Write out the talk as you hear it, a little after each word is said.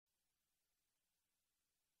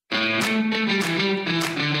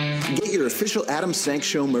official Adam Sank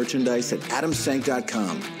Show merchandise at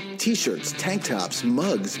adamsank.com. T-shirts, tank tops,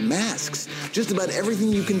 mugs, masks, just about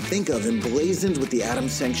everything you can think of emblazoned with the Adam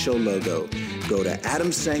Sank Show logo. Go to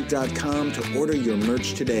adamsank.com to order your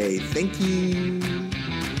merch today. Thank you.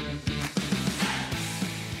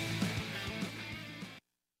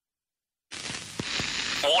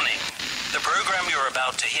 Warning. The program you're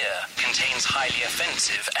about to hear contains highly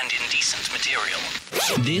offensive and indecent material.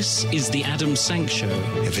 This is the Adam Sank Show.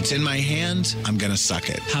 If it's in my hand, I'm gonna suck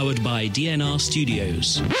it. Powered by DNR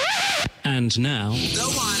Studios. And now...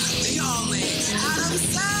 The one, the only, Adam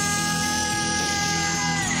Sank!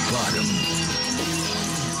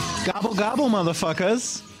 Gobble, gobble,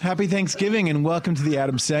 motherfuckers. Happy Thanksgiving and welcome to the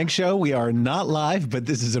Adam Sank Show. We are not live, but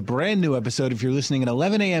this is a brand new episode if you're listening at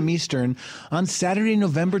 11 a.m. Eastern on Saturday,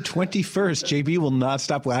 November 21st. JB will not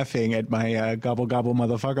stop laughing at my gobble, gobble,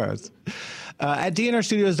 motherfuckers. At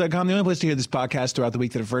dnrstudios.com, the only place to hear this podcast throughout the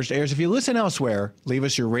week that it first airs. If you listen elsewhere, leave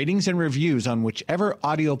us your ratings and reviews on whichever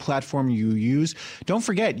audio platform you use. Don't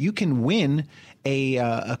forget, you can win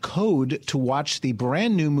a code to watch the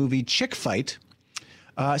brand new movie Chick Fight.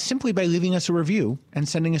 Simply by leaving us a review and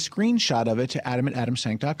sending a screenshot of it to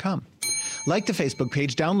adam@adamsank.com. Like the Facebook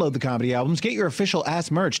page, download the comedy albums, get your official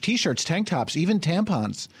ass merch, t-shirts, tank tops, even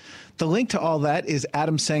tampons. The link to all that is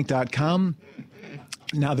adamsank.com.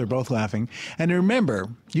 Now they're both laughing. And remember,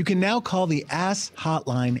 you can now call the ass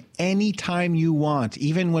hotline anytime you want,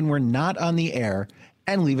 even when we're not on the air,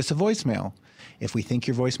 and leave us a voicemail. If we think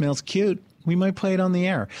your voicemail's cute, we might play it on the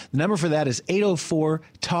air. The number for that is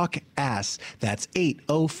 804-TALK-ASS. That's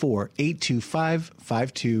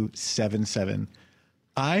 804-825-5277.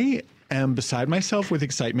 I am beside myself with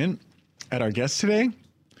excitement at our guest today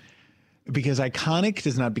because iconic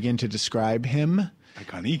does not begin to describe him.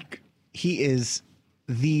 Iconic. He is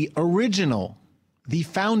the original, the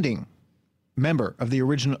founding member of the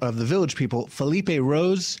Village People, Felipe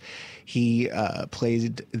Rose. He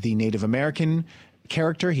played the Native American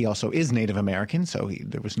character. He also is Native American, so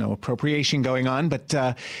there was no appropriation going on. But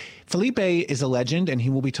Felipe is a legend, and he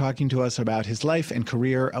will be talking to us about his life and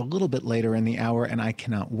career a little bit later in the hour, and I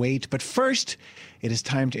cannot wait. But first, it is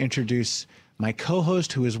time to introduce my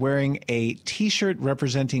co-host, who is wearing a T-shirt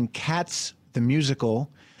representing Cats, the musical,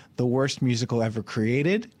 the worst musical ever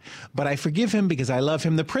created. But I forgive him because I love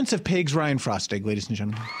him. The Prince of Pigs, Ryan Frostig, ladies and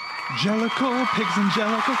gentlemen. Jellicle pigs and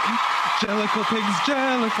jellicle pigs, jellicle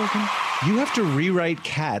pigs. You have to rewrite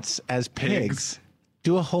Cats as pigs.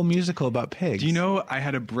 Do a whole musical about pigs. Do you know, I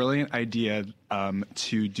had a brilliant idea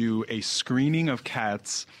to do a screening of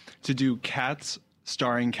Cats, to do Cats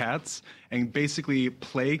starring Cats, and basically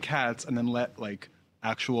play Cats and then let, like,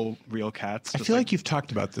 actual real cats. I feel like you've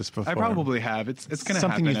talked about this before. I probably have. It's going to happen.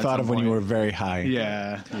 Something you thought of when you were very high.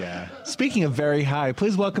 Yeah. Speaking of very high,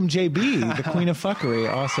 please welcome JB, the queen of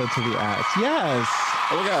fuckery, also to the ass. Yes.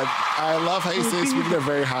 Oh my God. I love how you say speaking of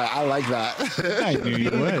very high. I like that. I knew you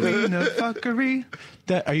would. Queen of fuckery.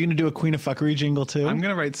 Are you going to do a queen of fuckery jingle too? I'm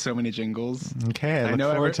going to write so many jingles. Okay, I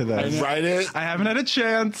look forward to those. Write it. I haven't had a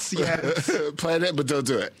chance yet. Plan it, but don't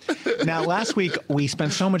do it. Now, last week, we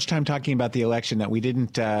spent so much time talking about the election that we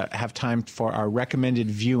didn't have time for our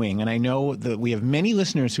recommended viewing. And I know that we have many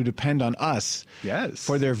listeners who depend on us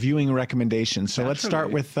for their viewing recommendations. So let's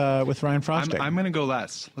start with Ryan Frostig. I'm going to go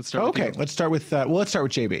last. Let's start with you. Let's start with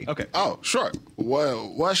JB. Okay. Oh, sure.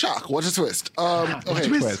 What a shock. What a twist. Okay.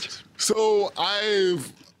 Twist. So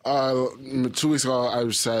I've 2 weeks ago I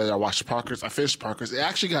said I watched Parkers. I finished Parkers. It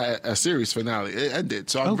actually got a series finale. It ended.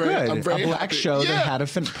 So I'm very a black happy. show that had a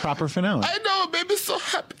proper finale. I know, it made me so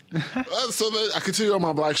happy. So then I continue on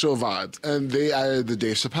my black show vibes, and they added the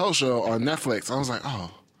Dave Chappelle show on Netflix. I was like, oh,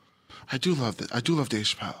 I do love this. I do love Dave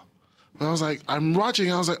Chappelle. But I was like, I'm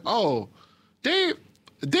watching. I was like, oh, Dave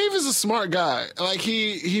is a smart guy. Like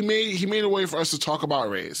he made a way for us to talk about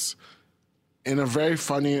race in a very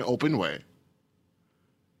funny and open way.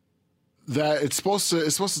 That it's supposed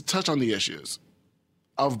to touch on the issues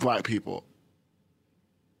of black people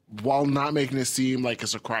while not making it seem like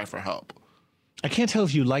it's a cry for help. I can't tell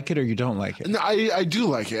if you like it or you don't like it. No, I do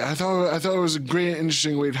like it. I thought it was a great and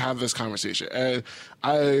interesting way to have this conversation. And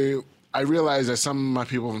I realized that some of my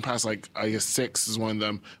people from the past, like I guess Six is one of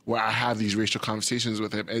them, where I have these racial conversations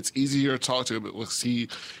with him. It's easier to talk to him because he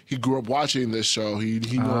grew up watching this show. He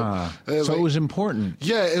knew. So it was important.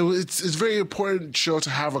 Yeah, it's a very important show to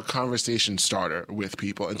have a conversation starter with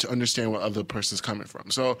people and to understand what other person's coming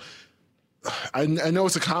from. So I know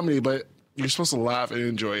it's a comedy, but you're supposed to laugh and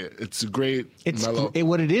enjoy it. It's great. Mellow.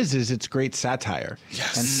 What it is it's great satire.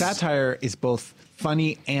 Yes. And satire is both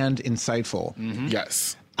funny and insightful. Mm-hmm.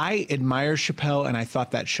 Yes. I admire Chappelle, and I thought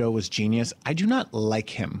that show was genius. I do not like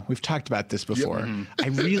him. We've talked about this before. I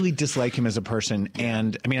really dislike him as a person,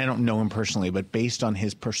 and I mean, I don't know him personally, but based on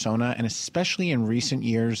his persona, and especially in recent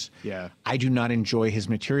years, I do not enjoy his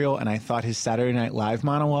material, and I thought his Saturday Night Live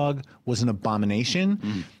monologue was an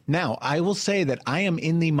abomination. Now, I will say that I am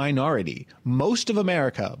in the minority. Most of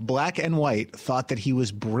America, black and white, thought that he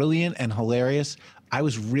was brilliant and hilarious. I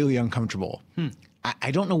was really uncomfortable.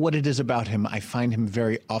 I don't know what it is about him. I find him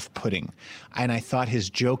very off-putting. And I thought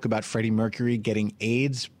his joke about Freddie Mercury getting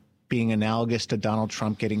AIDS being analogous to Donald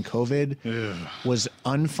Trump getting COVID was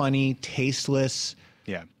unfunny, tasteless,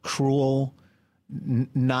 cruel,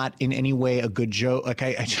 not in any way a good joke. Like,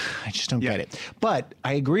 I just don't get it. But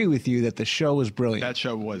I agree with you that the show was brilliant. That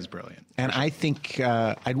show was brilliant. And I think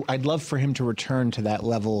I'd love for him to return to that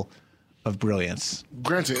level of brilliance.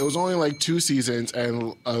 Granted, it was only like 2 seasons,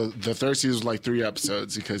 and the third season was like 3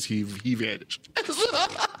 episodes because he vanished.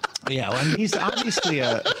 Yeah, well, and he's obviously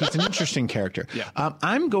he's an interesting character.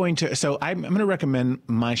 I'm going to recommend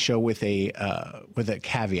my show with a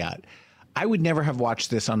caveat. I would never have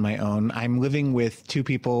watched this on my own. I'm living with 2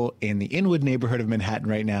 people in the Inwood neighborhood of Manhattan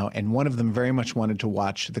right now, and one of them very much wanted to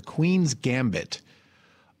watch The Queen's Gambit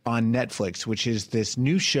on Netflix, which is this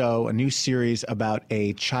new show, a new series about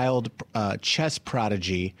a child chess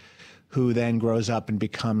prodigy who then grows up and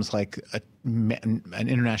becomes like an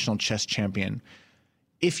international chess champion.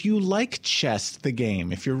 If you like chess, the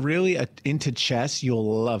game, if you're really into chess,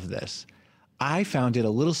 you'll love this. I found it a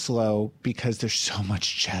little slow because there's so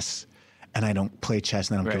much chess, and I don't play chess,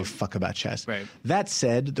 and I don't give a fuck about chess. That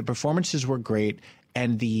said, the performances were great,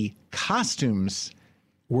 and the costumes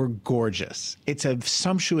were gorgeous. It's a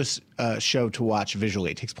sumptuous show to watch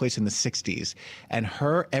visually. It takes place in the 60s, and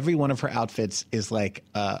every one of her outfits is like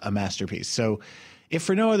a masterpiece. So if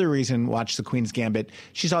for no other reason, watch The Queen's Gambit.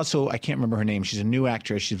 She's also, I can't remember her name. She's a new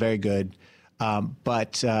actress. She's very good.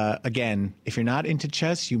 But again, if you're not into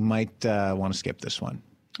chess, you might want to skip this one.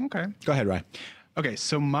 Okay. Go ahead, Ryan. Okay,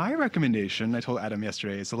 so my recommendation, I told Adam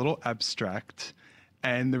yesterday, is a little abstract.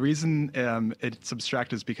 And the reason it's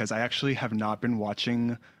abstract is because I actually have not been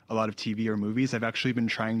watching a lot of TV or movies. I've actually been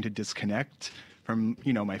trying to disconnect from,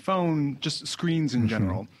 my phone, just screens in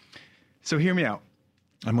general. So hear me out.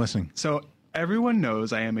 I'm listening. So everyone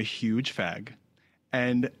knows I am a huge fag.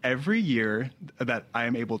 And every year that I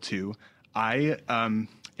am able to, I,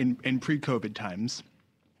 in pre-COVID times,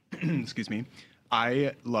 excuse me,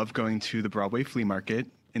 I love going to the Broadway flea market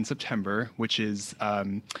in September, which is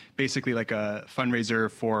basically like a fundraiser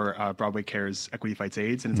for Broadway Cares Equity Fights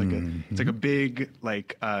AIDS, and it's like a big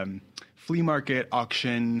flea market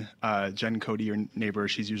auction. Jen Cody, your neighbor,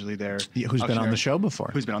 she's usually there. Who's been on the show before?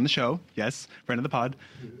 Who's been on the show? Yes, friend of the pod.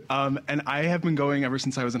 And I have been going ever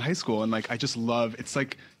since I was in high school, and I just love. It's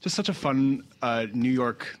like just such a fun New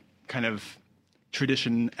York kind of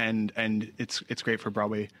tradition, and it's great for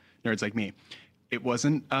Broadway nerds like me. It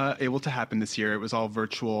wasn't able to happen this year. It was all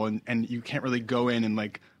virtual, and you can't really go in and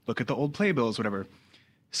look at the old playbills, whatever.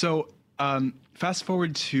 So fast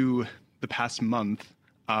forward to the past month,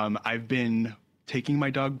 I've been taking my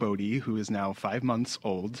dog Bodhi, who is now 5 months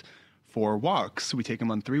old, for walks. We take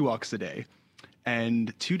him on 3 walks a day.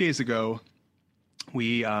 And 2 days ago,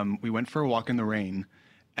 we went for a walk in the rain,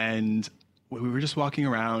 and we were just walking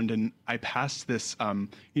around, and I passed this.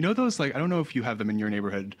 Those I don't know if you have them in your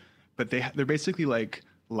neighborhood, but they're basically like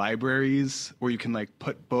libraries where you can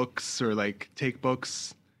put books or take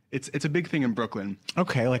books. It's a big thing in Brooklyn.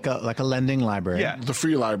 Okay, like a lending library. Yeah, the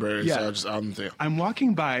free libraries. Yeah, there. I'm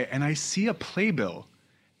walking by and I see a playbill,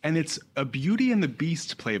 and it's a Beauty and the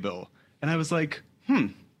Beast playbill, and I was like,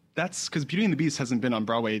 that's because Beauty and the Beast hasn't been on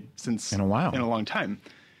Broadway since in a long time.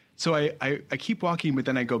 So I keep walking, but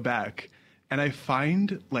then I go back and I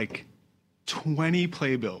find 20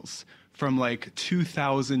 playbills from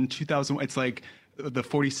 2000. It's the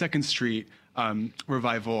 42nd Street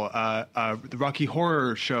revival, the Rocky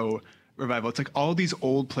Horror Show revival. It's all these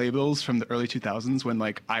old playbills from the early 2000s when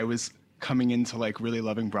I was coming into really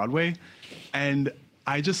loving Broadway, and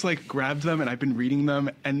I just grabbed them and I've been reading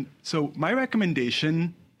them. And so my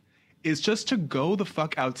recommendation is just to go the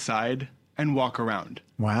fuck outside and walk around.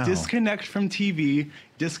 Wow. Disconnect from TV,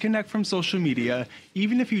 disconnect from social media.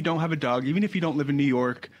 Even if you don't have a dog, even if you don't live in New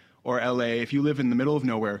York or LA, if you live in the middle of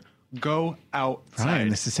nowhere, go outside. Ryan,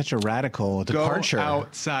 this is such a radical departure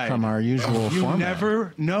outside from our usual You format.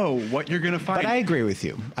 never know what you're going to find. But I agree with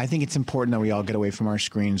you. I think it's important that we all get away from our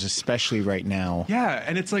screens, especially right now. Yeah,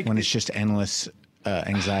 and it's when it's just endless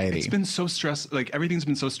anxiety. It's been so everything's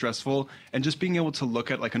been so stressful, and just being able to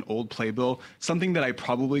look at an old playbill, something that I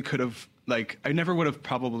probably could have I never would have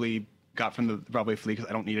probably got from the Broadway Flea because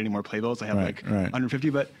I don't need any more playbills. I have Right, like right. 150,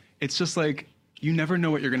 but it's just like you never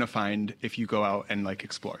know what you're gonna find if you go out and like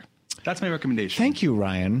explore. That's my recommendation. Thank you,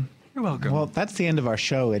 Ryan. You're welcome. Well, that's the end of our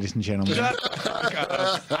show, ladies and gentlemen.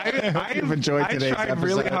 I've enjoyed today's I tried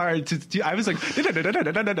really episode. hard to do. I was like,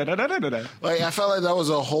 Like, I felt like that was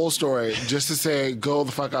a whole story just to say, go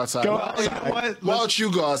the fuck outside. Go Why- outside. What? Why don't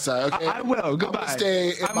you go outside? Okay, I will. I'm Goodbye. gonna stay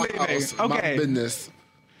in I'm my leaving. house, my Okay. business.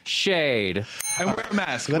 Shade. and wear a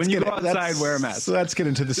mask. Let's When you get- go outside, let's- wear a mask. So let's get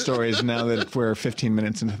into the stories now that we're 15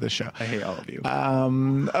 minutes into the show. I hate all of you.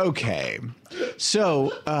 Okay. So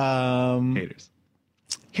Haters.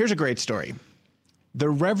 here's a great story. The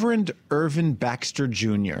Reverend Irvin Baxter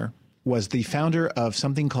Jr. was the founder of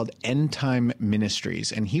something called End Time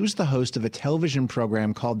Ministries, and he was the host of a television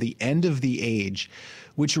program called The End of the Age,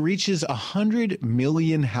 which reaches 100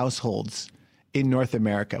 million households in North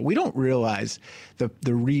America. We don't realize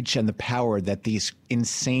the reach and the power that these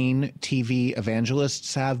insane TV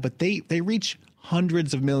evangelists have, but they reach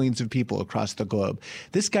hundreds of millions of people across the globe.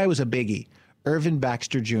 This guy was a biggie, Irvin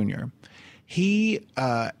Baxter Jr. He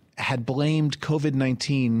had blamed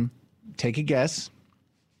COVID-19, take a guess,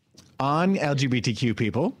 on LGBTQ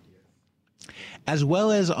people, as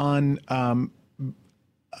well as on,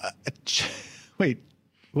 wait,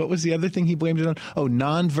 what was the other thing he blamed it on? Oh,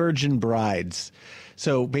 non-virgin brides.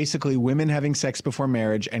 So basically women having sex before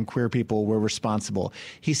marriage and queer people were responsible.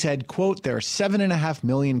 He said, quote, there are 7.5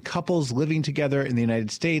 million couples living together in the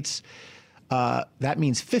United States. That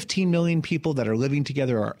means 15 million people that are living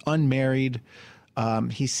together are unmarried.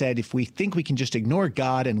 He said, if we think we can just ignore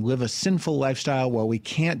God and live a sinful lifestyle, well, we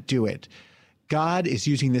can't do it. God is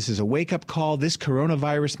using this as a wake-up call. This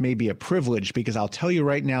coronavirus may be a privilege because I'll tell you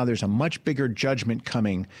right now, there's a much bigger judgment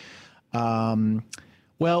coming.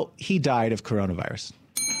 Well, he died of coronavirus.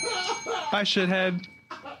 Bye, shithead.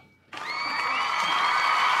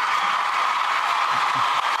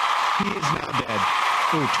 He is now dead.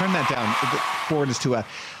 Oh, turn that down. The board is too loud.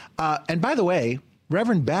 And by the way,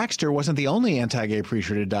 Reverend Baxter wasn't the only anti-gay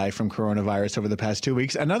preacher to die from coronavirus over the past 2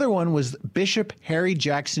 weeks. Another one was Bishop Harry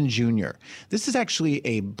Jackson Jr. This is actually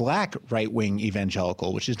a black right-wing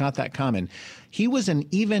evangelical, which is not that common. He was an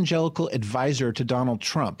evangelical advisor to Donald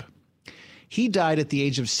Trump. He died at the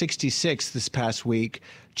age of 66 this past week,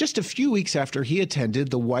 just a few weeks after he attended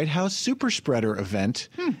the White House super spreader event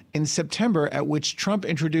in September, at which Trump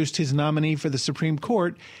introduced his nominee for the Supreme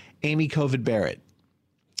Court, Amy Covid Barrett.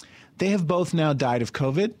 They have both now died of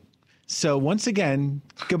COVID. So once again,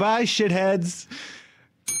 goodbye, shitheads.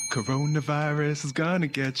 Coronavirus is gonna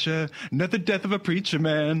get you. Another death of a preacher,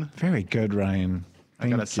 man. Very good, Ryan. I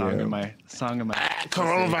got a Thank song you. in my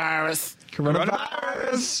Coronavirus.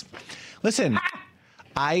 Coronavirus. Listen,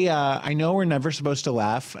 I know we're never supposed to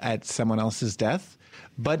laugh at someone else's death,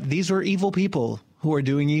 but these were evil people who are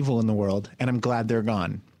doing evil in the world, and I'm glad they're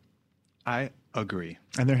gone. I agree.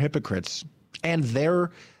 And they're hypocrites. And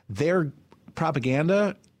their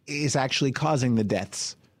propaganda is actually causing the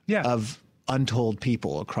deaths of untold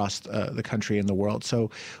people across the country and the world.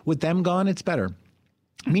 So with them gone, it's better.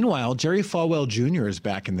 Meanwhile, Jerry Falwell Jr. is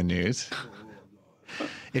back in the news.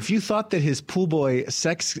 If you thought that his pool boy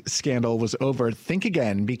sex scandal was over, think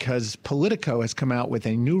again, because Politico has come out with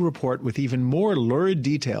a new report with even more lurid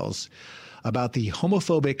details about the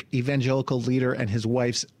homophobic evangelical leader and his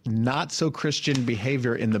wife's not-so-Christian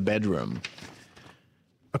behavior in the bedroom.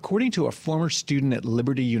 According to a former student at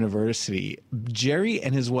Liberty University, Jerry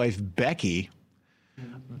and his wife Becky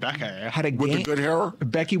had a game. With the good hair?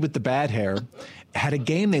 Becky with the bad hair had a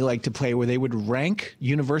game they liked to play where they would rank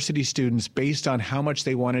university students based on how much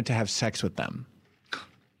they wanted to have sex with them.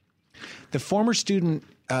 The former student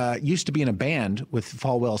used to be in a band with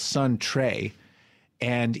Falwell's son, Trey,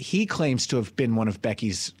 and he claims to have been one of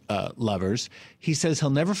Becky's lovers. He says he'll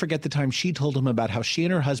never forget the time she told him about how she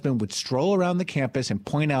and her husband would stroll around the campus and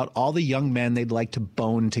point out all the young men they'd like to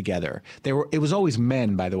bone together. It was always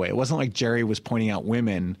men, by the way. It wasn't like Jerry was pointing out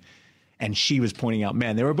women and she was pointing out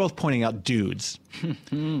men. They were both pointing out dudes.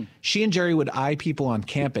 She and Jerry would eye people on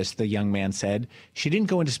campus, the young man said. She didn't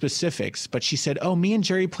go into specifics, but she said, oh, me and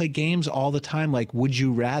Jerry play games all the time like Would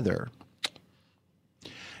You Rather?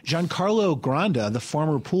 Giancarlo Granda, the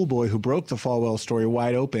former pool boy who broke the Falwell story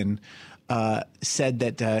wide open, said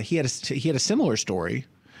that he had a similar story.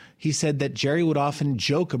 He said that Jerry would often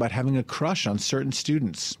joke about having a crush on certain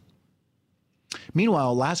students.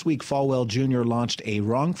 Meanwhile, last week, Falwell Jr. launched a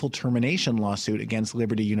wrongful termination lawsuit against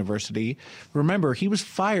Liberty University. Remember, he was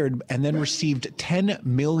fired and then received $10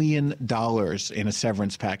 million in a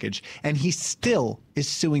severance package, and he still is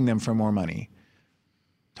suing them for more money.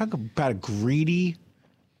 Talk about a greedy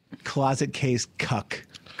closet case cuck.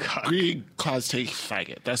 Green closet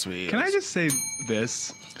faggot. That's what he is. Can I just say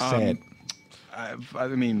this? Say it. I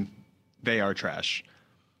mean, they are trash.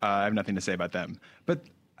 I have nothing to say about them. But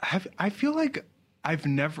I feel like I've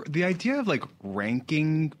never, the idea of like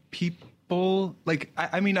ranking people, like,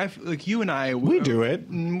 I mean, like you and I. We do it.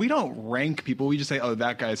 We don't rank people. We just say, oh,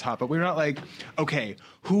 that guy's hot. But we're not like, okay,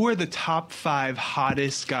 who are the top 5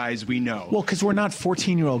 hottest guys we know? Well, because we're not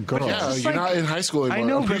 14-year-old girls. Yeah, It's you're like- not in high school anymore. I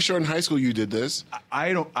know, I'm pretty but- sure in high school you did this.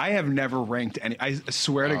 I have never ranked any. I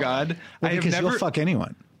swear to God. Well, I have because never. you'll fuck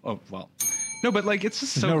anyone. Oh, well. No, but like, it's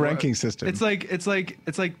just There's so no gro- ranking system.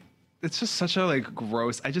 It's just such a like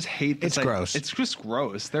gross. I just hate this. It's like, gross. It's just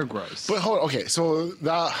gross. They're gross. But hold on, okay, so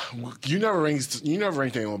that you never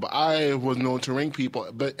ranked anyone, but I was known to rank people.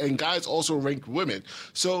 And guys also ranked women.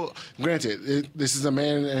 So granted, this is a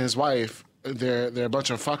man and his wife. They're a bunch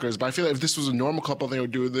of fuckers. But I feel like if this was a normal couple, they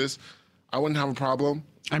would do this. I wouldn't have a problem.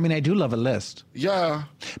 I mean, I do love a list. Yeah.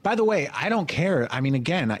 By the way, I don't care. I mean,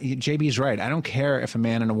 again, JB's right. I don't care if a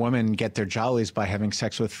man and a woman get their jollies by having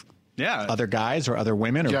sex with other guys or other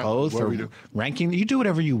women or both whatever or you do. ranking. You do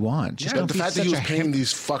whatever you want. Just don't The be fact that such he was a paying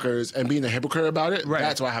these fuckers and being a hypocrite about it,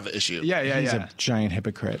 that's why I have an issue. yeah. He's a giant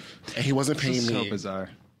hypocrite. And he wasn't paying So me. bizarre.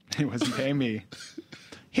 He wasn't paying me.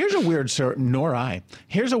 Here's a weird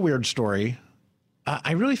Here's a weird story.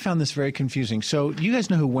 I really found this very confusing. So you guys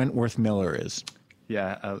know who Wentworth Miller is?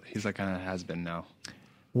 Yeah, he's like kind of has been now.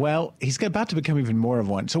 Well, he's about to become even more of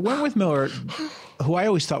one. So Wentworth Miller, who I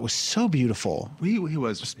always thought was so beautiful, He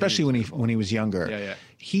was especially when he was younger. Yeah.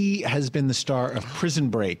 He has been the star of Prison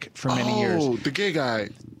Break for many years. Oh, the gay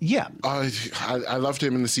guy. Yeah. I loved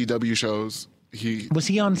him in the CW shows. Was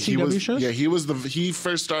he on CW shows? Yeah, he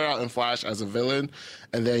first started out in Flash as a villain,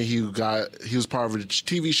 and then he was part of a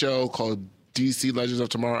TV show called DC Legends of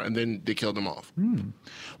Tomorrow, and then they killed him off.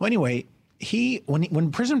 Well, anyway,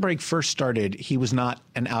 when Prison Break first started, he was not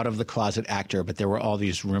an out of the closet actor, but there were all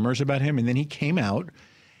these rumors about him, and then he came out,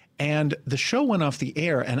 and the show went off the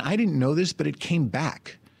air, and I didn't know this, but it came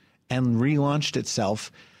back and relaunched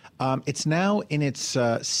itself. It's now in its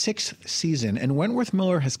 6th season, and Wentworth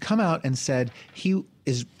Miller has come out and said he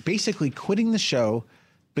is basically quitting the show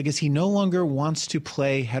because he no longer wants to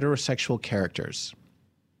play heterosexual characters.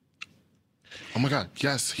 Oh my God,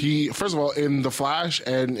 yes. He, first of all, in The Flash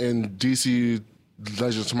and in DC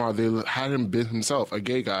Legends of Tomorrow, they had him been himself, a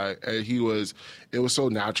gay guy, and it was so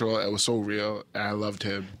natural, it was so real, and I loved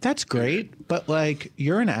him. That's great, but like,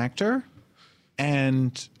 you're an actor,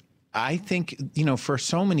 and I think, for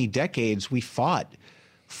so many decades, we fought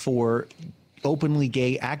for openly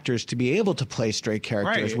gay actors to be able to play straight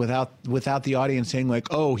characters without the audience saying like,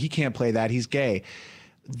 oh, he can't play that, he's gay.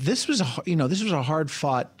 This was a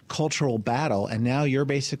hard-fought cultural battle, and now you're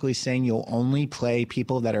basically saying you'll only play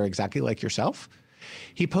people that are exactly like yourself?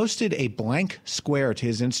 He posted a blank square to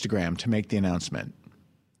his Instagram to make the announcement,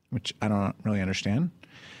 which I don't really understand.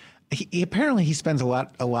 He apparently spends a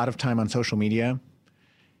lot of time on social media.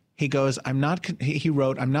 He goes, he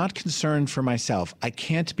wrote, "I'm not concerned for myself. I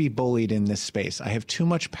can't be bullied in this space. I have too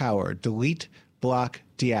much power. Delete, block,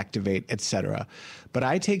 deactivate, etc. But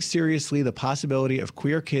I take seriously the possibility of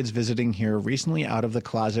queer kids visiting here recently out of the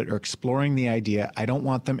closet or exploring the idea. I don't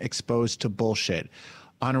want them exposed to bullshit.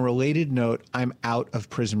 On a related note, I'm out of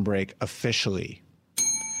Prison Break officially.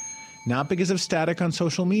 Not because of static on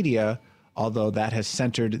social media, although that has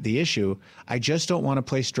centered the issue. I just don't want to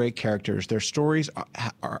play straight characters. Their stories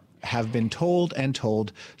have been told and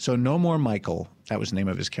told, so no more Michael." That was the name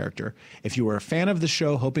of his character. "If you were a fan of the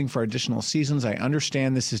show hoping for additional seasons, I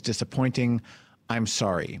understand this is disappointing. I'm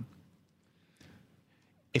sorry.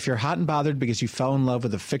 If you're hot and bothered because you fell in love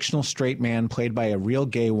with a fictional straight man played by a real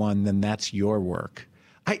gay one, then that's your work."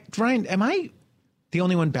 Ryan, am I the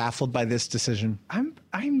only one baffled by this decision? I'm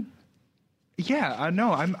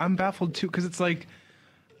baffled too, because it's like,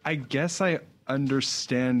 I guess I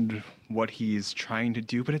understand what he's trying to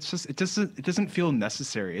do, but it's just, it doesn't feel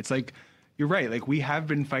necessary. It's like, you're right. Like, we have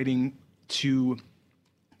been fighting to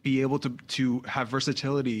be able to have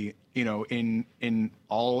versatility, in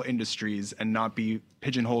all industries and not be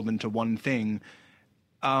pigeonholed into one thing.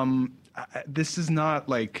 This is not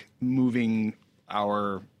like moving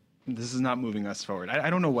us forward. I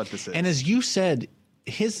don't know what this is. And as you said,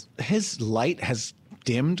 his light has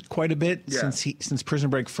dimmed quite a bit since Prison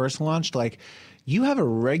Break first launched. Like, you have a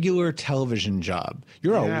regular television job.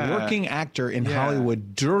 You're a working actor in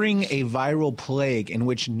Hollywood during a viral plague in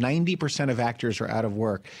which 90% of actors are out of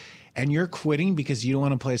work. And you're quitting because you don't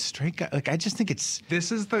want to play a straight guy. Like, I just think it's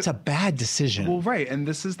a bad decision. Well, right. And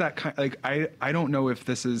this is that kind, like, I don't know if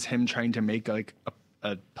this is him trying to make like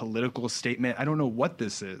a political statement. I don't know what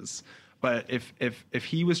this is, But if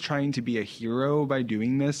he was trying to be a hero by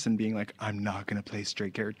doing this and being like, I'm not going to play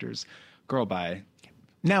straight characters, girl, bye.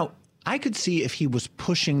 Now, I could see if he was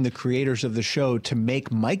pushing the creators of the show to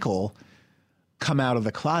make Michael come out of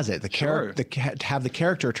the closet, have the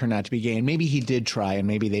character turn out to be gay. And maybe he did try, and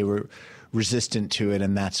maybe they were resistant to it,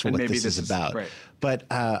 and that's what this is about. Right. But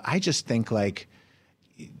I just think, like,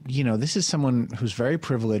 you know, this is someone who's very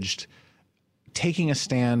privileged taking a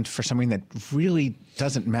stand for something that really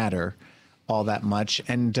doesn't matter all that much.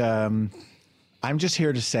 And I'm just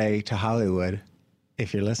here to say to Hollywood,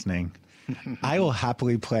 if you're listening, I will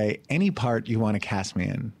happily play any part you want to cast me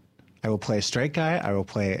in. I will play a straight guy. I will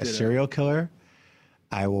play a serial killer.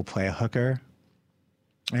 I will play a hooker.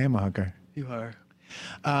 I am a hooker. You are.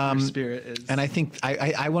 Your spirit is. And I think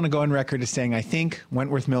I want to go on record as saying I think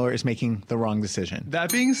Wentworth Miller is making the wrong decision.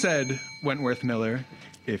 That being said, Wentworth Miller,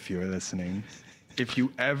 if you're listening, if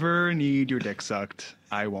you ever need your dick sucked,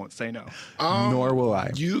 I won't say no. Nor will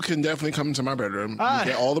I. You can definitely come to my bedroom. You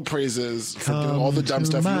get all the praises for doing all the dumb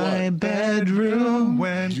stuff you my want. bedroom,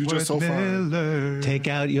 You just so far. take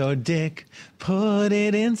out your dick, put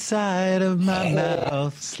it inside of my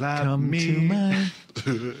mouth, slap come me. to my...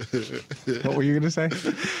 What were you going to say?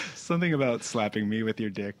 Something about slapping me with your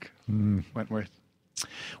dick, Wentworth.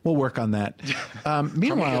 We'll work on that.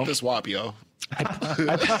 Meanwhile, Get this wop, yo. I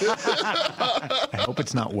hope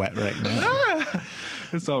it's not wet right now.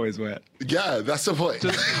 It's always wet. Yeah, that's the point.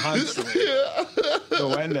 Just constantly. The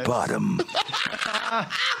wetness. Bottom.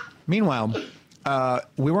 Meanwhile,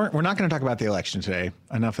 we're not going to talk about the election today.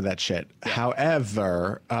 Enough of that shit.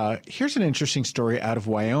 However, here's an interesting story out of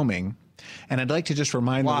Wyoming. And I'd like to just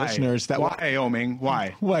remind the listeners that Wyoming.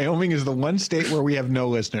 Why? Wyoming is the one state where we have no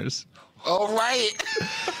listeners. All right.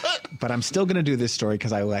 But I'm still going to do this story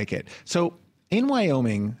because I like it. So in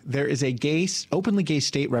Wyoming, there is a openly gay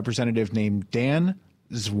state representative named Dan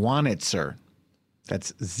Zwanitzer.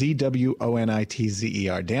 That's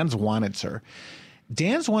Zwonitzer. Dan Zwanitzer.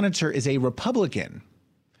 Dan Zwanitzer is a Republican.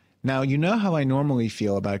 Now, you know how I normally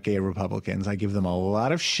feel about gay Republicans. I give them a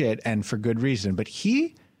lot of shit, and for good reason. But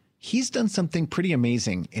he's done something pretty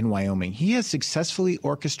amazing in Wyoming. He has successfully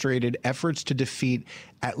orchestrated efforts to defeat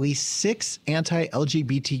at least 6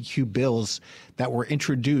 anti-LGBTQ bills that were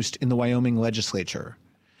introduced in the Wyoming legislature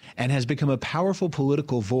and has become a powerful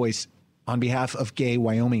political voice on behalf of gay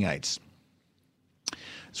Wyomingites.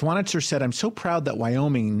 Zwanitzer said, I'm so proud that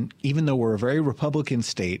Wyoming, even though we're a very Republican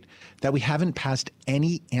state, that we haven't passed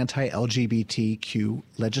any anti-LGBTQ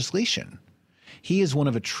legislation. He is one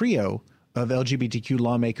of a trio of LGBTQ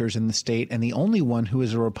lawmakers in the state and the only one who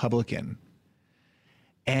is a Republican.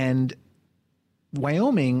 And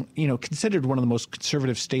Wyoming, you know, considered one of the most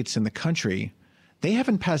conservative states in the country, they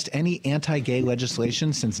haven't passed any anti-gay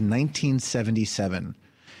legislation since 1977.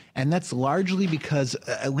 And that's largely because,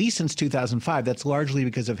 at least since 2005, that's largely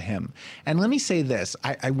because of him. And let me say this.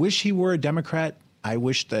 I wish he were a Democrat. I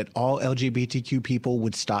wish that all LGBTQ people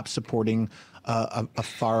would stop supporting a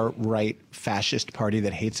far-right fascist party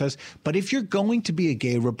that hates us. But if you're going to be a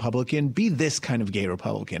gay Republican, be this kind of gay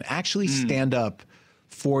Republican. Actually stand up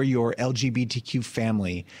for your LGBTQ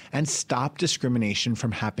family and stop discrimination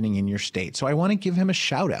from happening in your state. So I want to give him a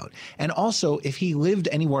shout out. And also, if he lived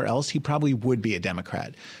anywhere else, he probably would be a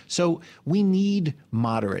Democrat. So we need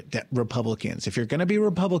moderate Republicans. If you're going to be a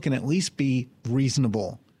Republican, at least be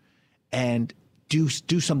reasonable and do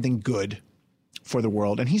something good for the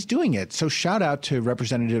world. And he's doing it. So shout out to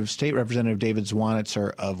State Representative David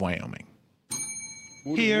Zwanitzer of Wyoming.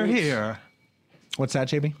 Here, here. What's that,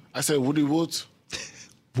 JB? I said Woody Woods.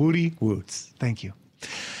 Woody Woods. Thank you.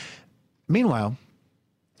 Meanwhile,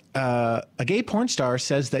 a gay porn star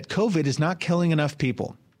says that COVID is not killing enough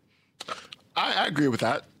people. I agree with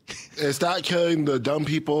that. It's not killing the dumb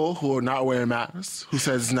people who are not wearing masks, who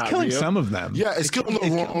says it's not killing real. Some of them. Yeah, it's killing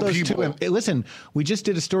the wrong people. Listen, we just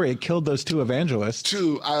did a story. It killed those 2 evangelists.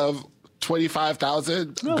 2 out of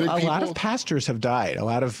 25,000 good people. A lot of pastors have died. A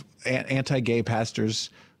lot of anti-gay pastors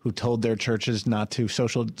who told their churches not to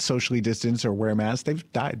socially distance or wear masks,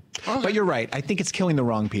 they've died. Okay. But you're right. I think it's killing the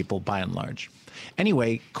wrong people by and large.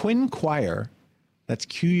 Anyway, Quinn Quire, that's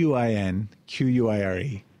Quinquire.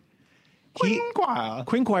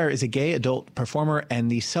 Quinn Quire is a gay adult performer and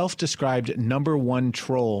the self-described #1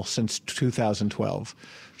 troll since 2012.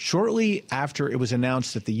 Shortly after it was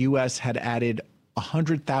announced that the U.S. had added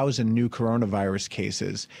 100,000 new coronavirus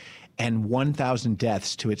cases and 1,000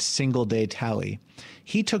 deaths to its single-day tally,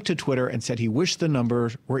 he took to Twitter and said he wished the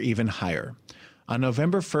numbers were even higher. On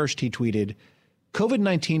November 1st, he tweeted,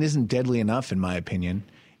 COVID-19 isn't deadly enough, in my opinion.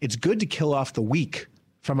 It's good to kill off the weak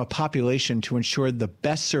from a population to ensure the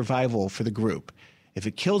best survival for the group. If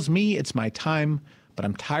it kills me, it's my time, but but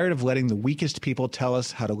I'm tired of letting the weakest people tell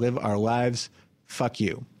us how to live our lives. Fuck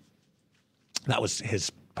you. That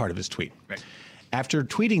was part of his tweet. Right. After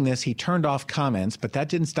tweeting this, he turned off comments, but that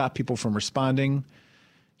didn't stop people from responding.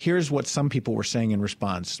 Here's what some people were saying in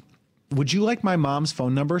response. Would you like my mom's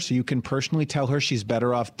phone number so you can personally tell her she's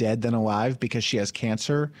better off dead than alive because she has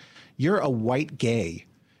cancer? You're a white gay.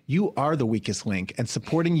 You are the weakest link, and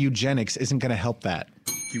supporting eugenics isn't going to help that.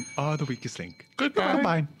 You are the weakest link. Goodbye.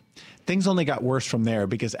 Goodbye. Things only got worse from there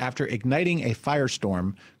because after igniting a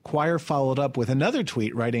firestorm, Quire followed up with another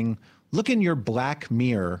tweet writing, look in your black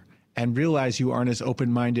mirror and realize you aren't as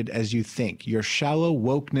open-minded as you think. Your shallow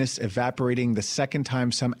wokeness evaporating the second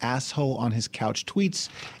time some asshole on his couch tweets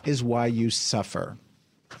is why you suffer.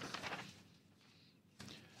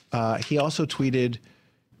 He also tweeted,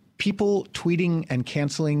 people tweeting and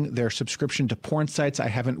canceling their subscription to porn sites I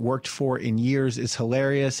haven't worked for in years is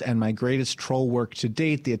hilarious and my greatest troll work to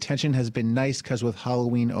date. The attention has been nice because with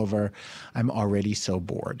Halloween over, I'm already so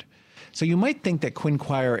bored. So you might think that Quinn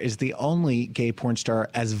Quire is the only gay porn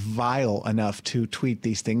star as vile enough to tweet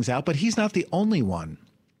these things out, but he's not the only one.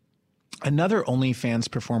 Another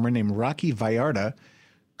OnlyFans performer named Rocky Vallarta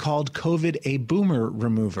called COVID a boomer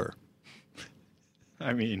remover.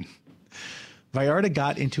 I mean, Vallarta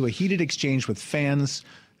got into a heated exchange with fans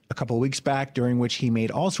a couple of weeks back, during which he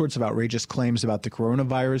made all sorts of outrageous claims about the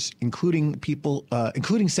coronavirus, including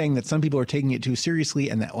saying that some people are taking it too seriously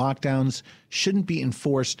and that lockdowns shouldn't be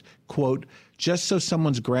enforced, quote, just so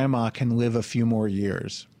someone's grandma can live a few more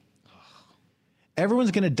years.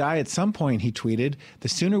 Everyone's going to die at some point, he tweeted. The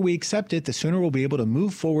sooner we accept it, the sooner we'll be able to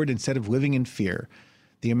move forward instead of living in fear.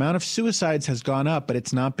 The amount of suicides has gone up, but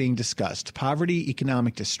it's not being discussed. Poverty,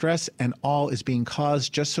 economic distress, and all is being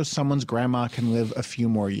caused just so someone's grandma can live a few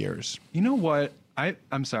more years. You know what?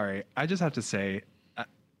 I'm sorry. I just have to say,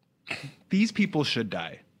 these people should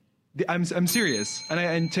die. I'm serious.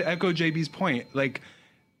 And to echo JB's point, like,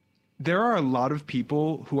 there are a lot of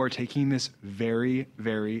people who are taking this very,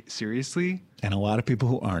 very seriously. And a lot of people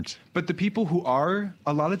who aren't. But the people who are,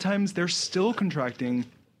 a lot of times, they're still contracting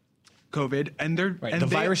COVID, and they're right. And the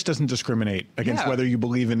virus doesn't discriminate against whether you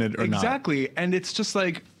believe in it or not. Exactly, and it's just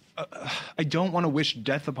like I don't want to wish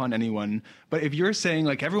death upon anyone, but if you're saying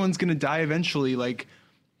like everyone's gonna die eventually, like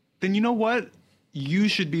then you know what, you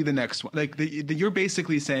should be the next one. Like you're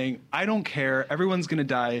basically saying I don't care, everyone's gonna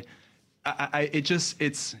die.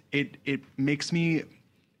 It makes me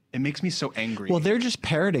so angry. Well, they're just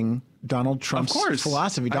parroting Donald Trump's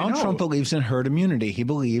philosophy. Donald Trump believes in herd immunity. He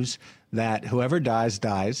believes that whoever dies,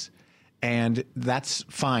 dies. And that's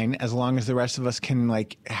fine as long as the rest of us can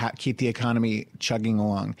like keep the economy chugging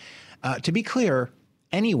along. To be clear,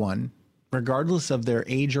 anyone, regardless of their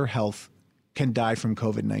age or health, can die from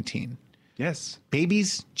COVID-19. Yes.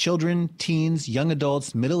 Babies, children, teens, young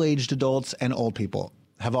adults, middle-aged adults, and old people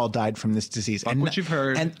have all died from this disease. Like what you've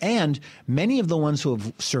heard. And many of the ones who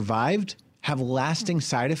have survived have lasting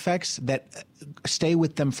side effects that stay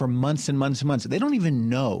with them for months and months and months. They don't even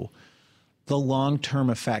know the long-term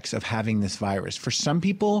effects of having this virus. For some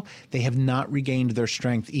people, they have not regained their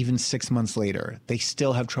strength even 6 months later. They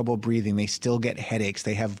still have trouble breathing. They still get headaches.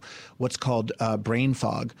 They have what's called brain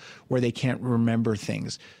fog, where they can't remember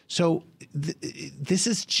things. So this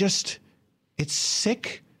is just, it's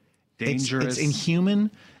sick, dangerous, it's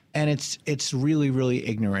inhuman, and it's really, really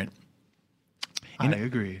ignorant. I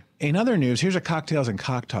agree. In other news, here's a Cocktails and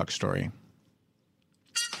Cock Talk story.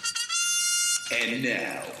 And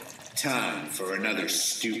now, time for another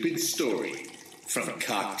stupid story from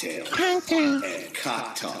Cocktail and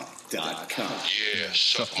CockTalk.com. Yeah,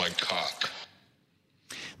 suck my cock.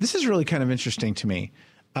 This is really kind of interesting to me.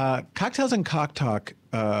 Cocktails and Cock Talk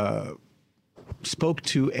spoke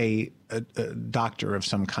to a doctor of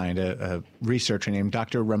some kind, a researcher named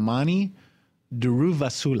Dr. Ramani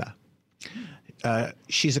Duruvasula.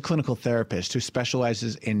 She's a clinical therapist who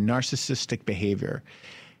specializes in narcissistic behavior.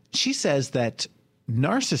 She says that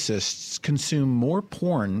narcissists consume more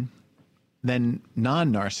porn than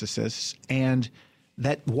non-narcissists, and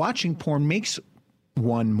that watching porn makes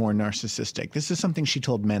one more narcissistic. This is something she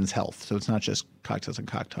told Men's Health, so it's not just Cocktails and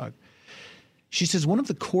Cock Talk. She says one of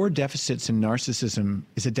the core deficits in narcissism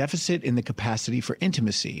is a deficit in the capacity for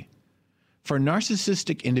intimacy. For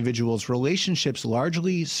narcissistic individuals, relationships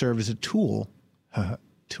largely serve as a tool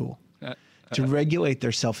to regulate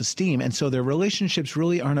their self-esteem, and so their relationships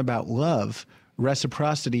really aren't about love,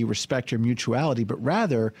 reciprocity, respect, or mutuality, but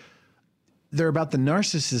rather they're about the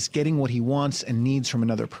narcissist getting what he wants and needs from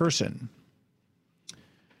another person.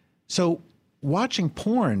 So watching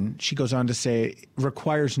porn, she goes on to say,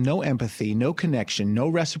 requires no empathy, no connection, no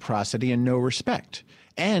reciprocity, and no respect,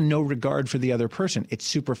 and no regard for the other person. It's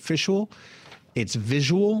superficial, It's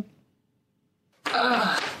visual.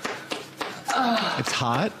 It's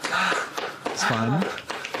hot. It's fun.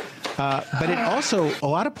 But it also, a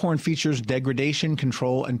lot of porn features degradation,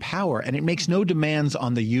 control, and power, and it makes no demands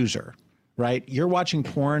on the user, right? You're watching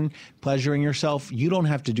porn, pleasuring yourself. You don't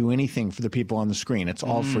have to do anything for the people on the screen. It's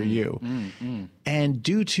all for you. And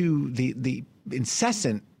due to the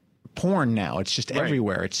incessant porn now, it's just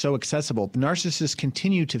everywhere. It's so accessible. Narcissists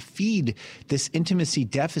continue to feed this intimacy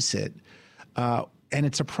deficit, and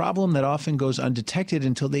it's a problem that often goes undetected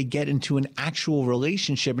until they get into an actual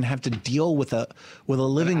relationship and have to deal with a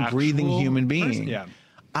living, breathing human being. Yeah.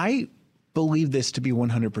 I believe this to be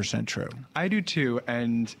 100% true. I do too.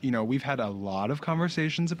 And, you know, we've had a lot of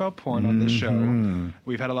conversations about porn on this show.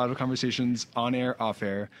 We've had a lot of conversations on air, off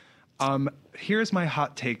air. Here's my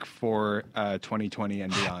hot take for 2020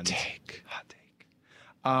 and beyond. Hot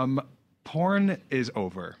take. Porn is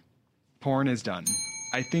over. Porn is done.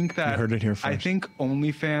 I think that, you heard it here first. I think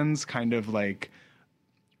OnlyFans kind of like,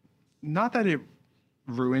 not that it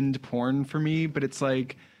ruined porn for me, but it's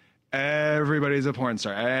like everybody's a porn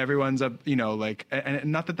star. Everyone's a, you know, like,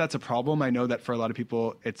 and not that that's a problem. I know that for a lot of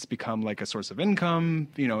people, it's become like a source of income,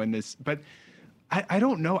 you know, in this, but I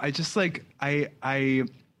don't know. I just like, I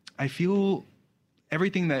feel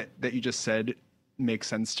everything that you just said makes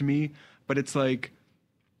sense to me, but it's like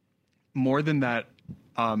more than that.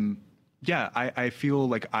 Yeah, I feel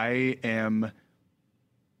like I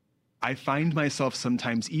find myself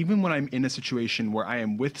sometimes, even when I'm in a situation where I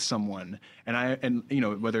am with someone and you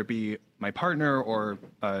know, whether it be my partner or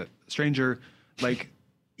a stranger, like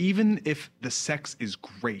even if the sex is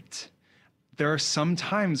great, there are some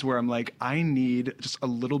times where I'm like, I need just a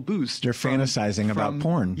little boost. You're fantasizing about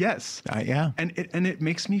porn. Yes. Yeah. And it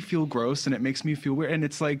makes me feel gross and it makes me feel weird. And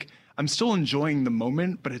it's like, I'm still enjoying the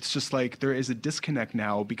moment, but it's just like there is a disconnect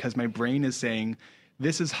now because my brain is saying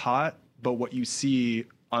this is hot, but what you see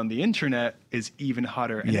on the internet is even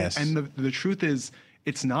hotter. And, yes. And the truth is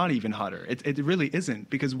it's not even hotter. It really isn't,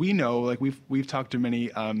 because we know, like we've talked to many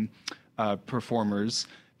performers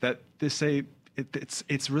that they say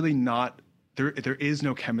it's really not, there is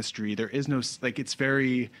no chemistry. There is no, like, it's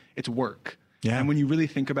work. Yeah. And when you really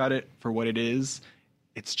think about it for what it is,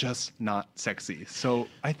 it's just not sexy. So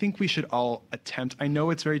I think we should all attempt. I know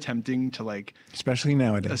it's very tempting to like, especially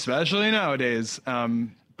nowadays.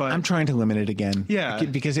 But I'm trying to limit it again. Yeah,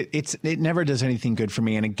 because it never does anything good for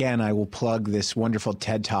me. And again, I will plug this wonderful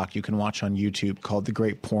TED Talk you can watch on YouTube called "The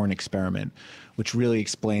Great Porn Experiment," which really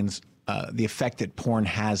explains the effect that porn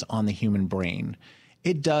has on the human brain.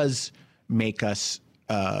 It does make us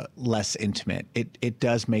less intimate. It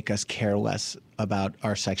does make us care less about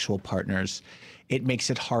our sexual partners. It makes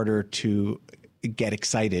it harder to get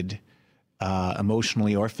excited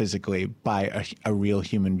emotionally or physically by a real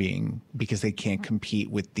human being because they can't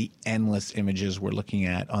compete with the endless images we're looking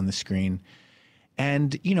at on the screen.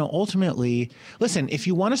 And, you know, ultimately, listen, if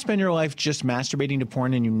you want to spend your life just masturbating to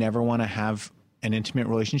porn and you never want to have an intimate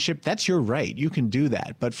relationship, that's your right. You can do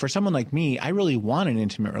that. But for someone like me, I really want an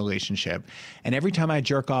intimate relationship. And every time I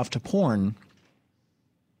jerk off to porn,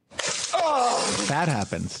 that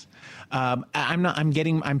happens.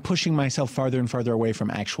 I'm pushing myself farther and farther away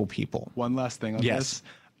from actual people. One last thing on this.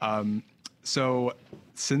 So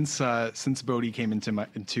since Bodhi came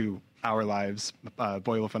into our lives,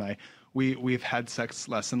 Boy Wolf and I, we've had sex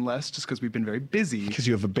less and less just because we've been very busy. Because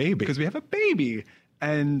you have a baby. Because we have a baby.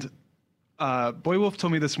 And Boy Wolf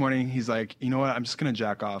told me this morning, he's like, you know what, I'm just going to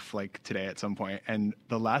jack off like today at some point. And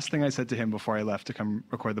the last thing I said to him before I left to come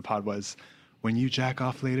record the pod was, when you jack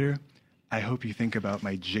off later, I hope you think about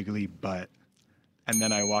my jiggly butt. And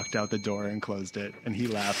then I walked out the door and closed it, and he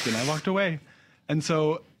laughed, and I walked away. And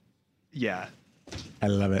so, yeah. I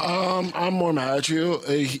love it. I'm more mad at you.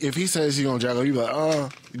 If he says he's gonna jack off, you be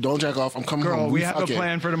like, don't jack off. I'm coming home. Girl, we have a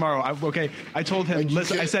plan for tomorrow. I told him,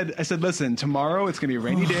 listen, I said, listen, tomorrow it's gonna be a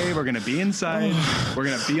rainy day. We're gonna be inside. We're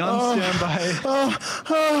gonna be on standby.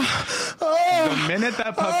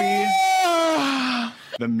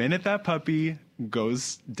 The minute that puppy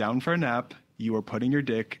goes down for a nap, you are putting your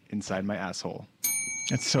dick inside my asshole.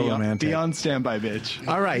 That's so romantic. Be on standby, bitch.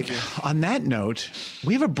 All right. On that note,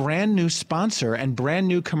 we have a brand new sponsor and brand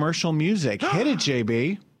new commercial music. Hit it,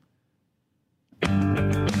 JB.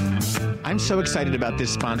 I'm so excited about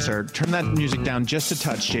this sponsor. Turn that music down just a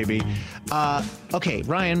touch, JB. Okay,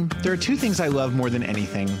 Ryan, there are two things I love more than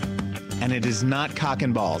anything, and it is not cock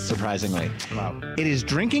and balls, surprisingly. Wow. It is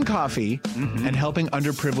drinking coffee and helping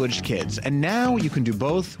underprivileged kids. And now you can do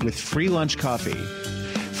both with Free Lunch Coffee.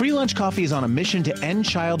 Free Lunch Coffee is on a mission to end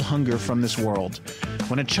child hunger from this world.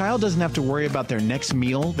 When a child doesn't have to worry about their next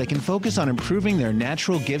meal, they can focus on improving their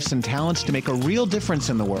natural gifts and talents to make a real difference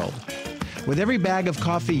in the world. With every bag of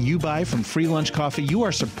coffee you buy from Free Lunch Coffee, you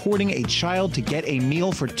are supporting a child to get a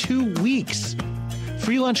meal for 2 weeks.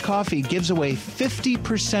 Free Lunch Coffee gives away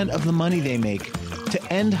 50% of the money they make to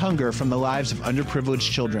end hunger from the lives of underprivileged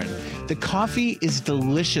children. The coffee is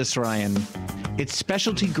delicious, Ryan. It's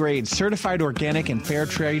specialty grade, certified organic and fair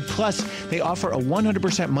trade. Plus, they offer a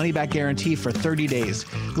 100% money-back guarantee for 30 days.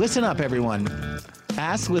 Listen up, everyone.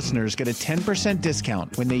 Ass listeners get a 10%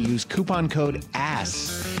 discount when they use coupon code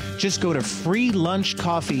ASS. Just go to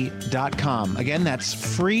freelunchcoffee.com. Again, that's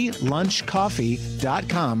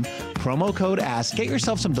freelunchcoffee.com. Promo code ASK. Get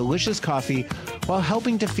yourself some delicious coffee while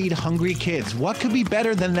helping to feed hungry kids. What could be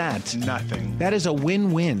better than that? Nothing. That is a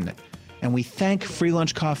win-win. And we thank Free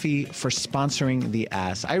Lunch Coffee for sponsoring the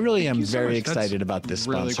ASK. I really am very excited about this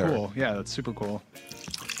sponsor. Really cool. Yeah, that's super cool.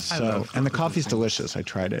 So, and the coffee's delicious. I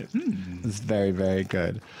tried it. It's very, very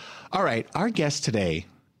good. All right. Our guest today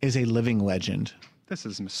is a living legend. This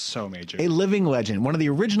is so major. A living legend, one of the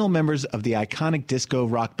original members of the iconic disco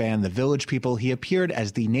rock band, the Village People. He appeared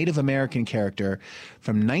as the Native American character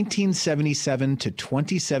from 1977 to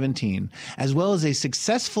 2017, as well as a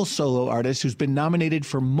successful solo artist who's been nominated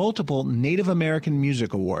for multiple Native American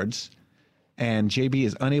Music Awards. And JB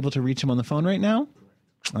is unable to reach him on the phone right now.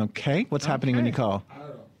 Okay. What's happening when you call? I don't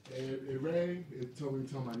know. It rang. It told me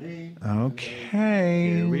to tell my name.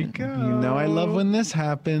 Okay. Here we go. You know I love when this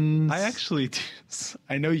happens. I actually do.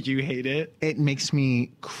 I know you hate it. It makes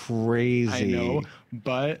me crazy. I know,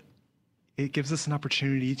 but it gives us an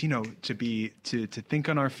opportunity, to think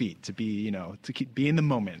on our feet, to be, to be in the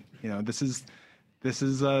moment. This is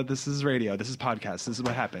radio. This is podcast. This is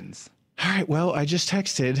what happens. All right. Well, I just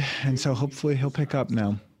texted, and so hopefully he'll pick up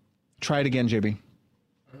now. Try it again, JB.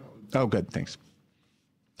 Oh, good. Thanks.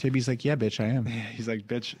 JB's like, yeah, bitch, I am. He's like,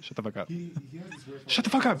 bitch, shut the fuck up. Shut the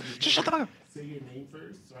fuck up. Just shut the fuck up. Say your name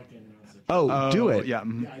first so I can announce it. Oh, do it. Yeah.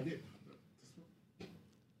 Yeah, I did.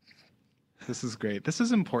 This is great. This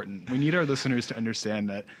is important. We need our listeners to understand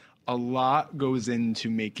that a lot goes into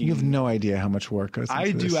making. You have no idea how much work goes into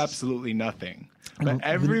I this. do absolutely nothing. But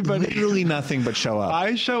everybody. Literally nothing but show up.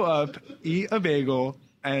 I show up, eat a bagel,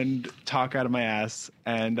 and talk out of my ass.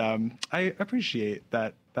 And I appreciate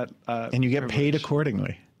that. And you get paid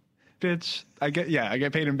accordingly. Bitch, I get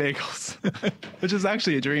paid in bagels, which is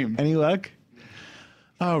actually a dream. Any luck?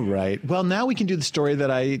 All right. Well, now we can do the story that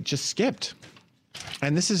I just skipped.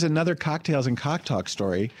 And this is another Cocktails and Cock Talk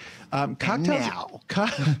story. Cocktails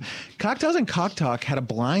and Cock Talk had a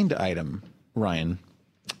blind item, Ryan.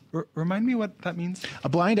 Remind me what that means. A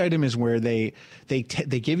blind item is where they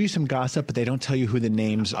give you some gossip, but they don't tell you who the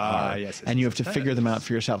names are. Yes, and you have to figure them out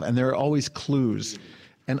for yourself. And there are always clues.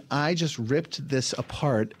 And I just ripped this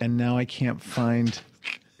apart, and now I can't find.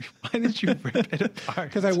 Why did you rip it apart?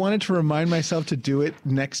 Because I wanted to remind myself to do it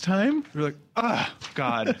next time. You're like,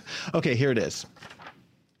 God. Okay, here it is.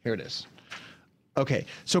 Okay,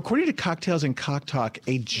 so according to Cocktails and Cock Talk,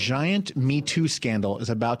 a giant Me Too scandal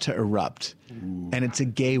is about to erupt, and it's a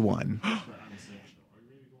gay one.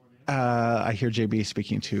 I hear JB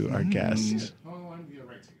speaking to our guest.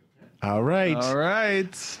 All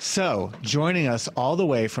right. So, joining us all the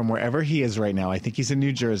way from wherever he is right now, I think he's in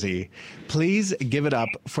New Jersey. Please give it up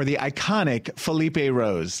for the iconic Felipe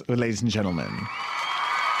Rose, ladies and gentlemen.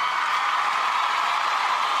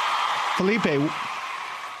 Felipe,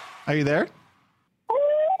 are you there?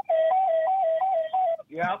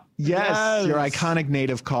 Yep. Yes, your iconic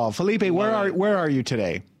native call. Felipe, where are you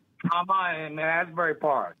today? I'm in Asbury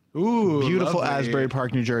Park. Ooh, beautiful lovely. Asbury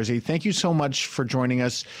Park, New Jersey. Thank you so much for joining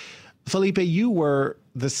us. Felipe, you were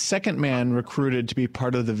the second man recruited to be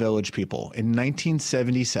part of the Village People in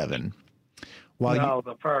 1977.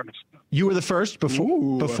 The first. You were the first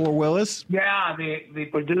before Willis? Yeah, the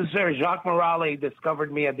producer, Jacques Morale,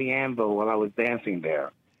 discovered me at the Anvil when I was dancing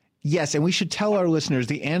there. Yes, and we should tell our listeners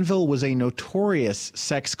the Anvil was a notorious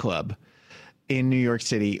sex club in New York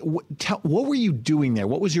City. What were you doing there?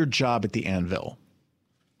 What was your job at the Anvil?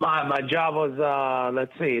 My job was,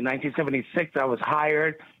 in 1976, I was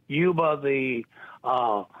hired. Yuba, the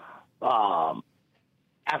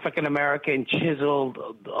African-American chiseled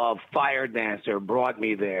fire dancer, brought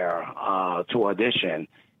me there to audition.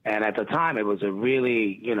 And at the time, it was a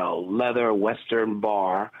really, leather Western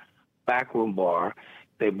bar, backroom bar.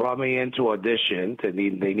 They brought me in to audition.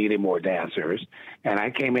 They needed more dancers. And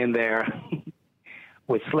I came in there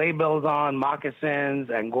with sleigh bells on, moccasins,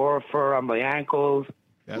 Angora fur on my ankles,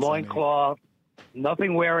 loincloth.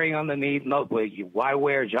 Nothing wearing underneath. No, why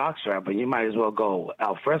wear jockstrap? But you might as well go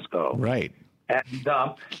al fresco. Right. And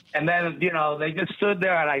then, they just stood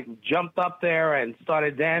there, and I jumped up there and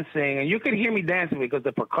started dancing. And you could hear me dancing because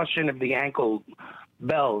the percussion of the ankle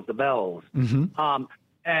bells, the bells. Mm-hmm.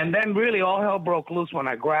 And then really all hell broke loose when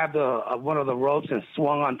I grabbed one of the ropes and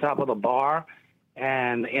swung on top of the bar.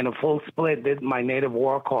 And in a full split, did my native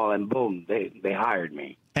war call, and boom, they hired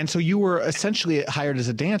me. And so you were essentially hired as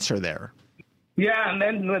a dancer there. Yeah, and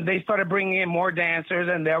then they started bringing in more dancers,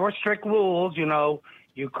 and there were strict rules. You know,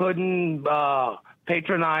 you couldn't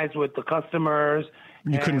patronize with the customers.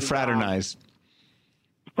 You couldn't fraternize.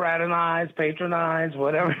 Patronize,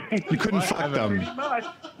 whatever. You couldn't fuck them.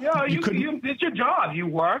 You know, you did your job. You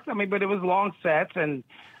worked. I mean, but it was long sets, and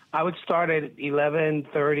I would start at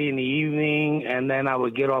 11:30 in the evening, and then I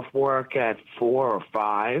would get off work at 4 or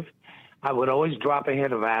 5. I would always drop a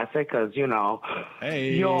hit of acid because, you know,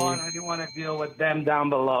 yawn. I didn't want to deal with them down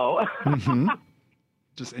below. Mm-hmm.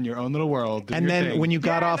 Just in your own little world. And then when you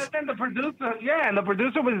got off, and then the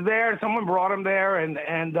producer was there. Someone brought him there, and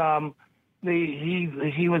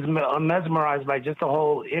he was mesmerized by just the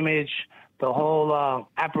whole image, the whole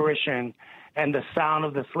apparition, and the sound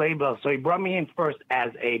of the sleigh bells. So he brought me in first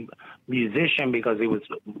as a musician because he was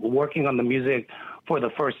working on the music for the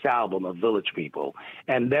first album of Village People.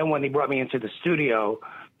 And then when he brought me into the studio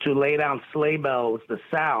to lay down sleigh bells, the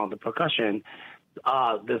sound, the percussion,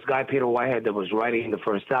 this guy, Peter Whitehead, that was writing the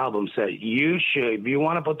first album, said, if you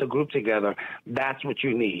want to put the group together, that's what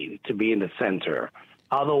you need to be in the center.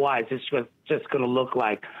 Otherwise, it's just going to look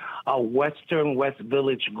like a Western West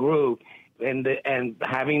Village group, and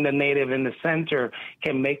having the native in the center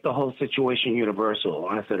can make the whole situation universal.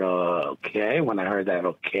 I said, okay. When I heard that,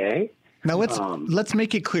 okay. Now let's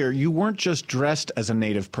make it clear. You weren't just dressed as a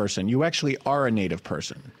native person. You actually are a native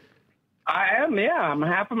person. I am, yeah. I'm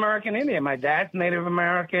half American Indian. My dad's Native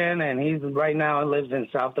American, and he's right now lives in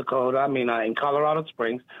South Dakota. I mean, in Colorado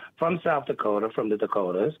Springs, from South Dakota, from the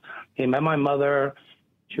Dakotas. He met my mother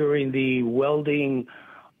during the welding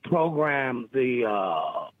program,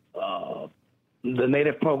 the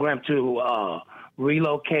native program to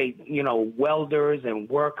relocate, welders and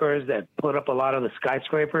workers that put up a lot of the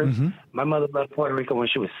skyscrapers. Mm-hmm. My mother left Puerto Rico when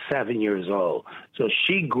she was 7 years old. So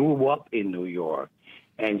she grew up in New York.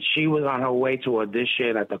 And she was on her way to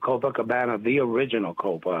audition at the Copacabana, the original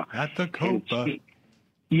Copa. At the Copa.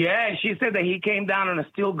 She said that he came down on a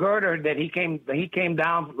steel girder, that he came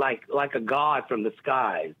down like a god from the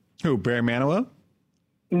skies. Who, Barry Manilow?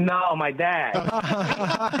 No, my dad.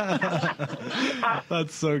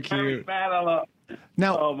 That's so cute.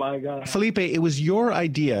 Now, oh my God, Felipe, it was your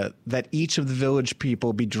idea that each of the Village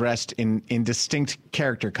People be dressed in distinct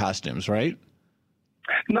character costumes, right?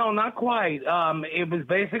 No, not quite. It was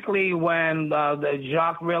basically when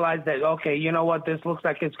Jacques realized that, okay, you know what, this looks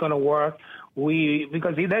like it's going to work.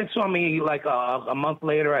 Because he then saw me like a month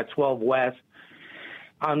later at 12 West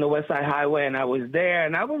on the West Side Highway, and I was there,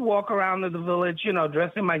 and I would walk around the village,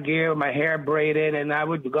 dressed in my gear, with my hair braided, and I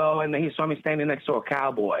would go, and then he saw me standing next to a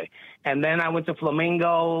cowboy. And then I went to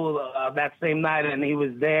Flamingo that same night, and he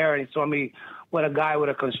was there, and he saw me with a guy with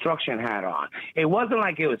a construction hat on. It wasn't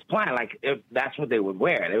like it was planned, that's what they would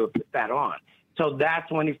wear. They would put that on. So that's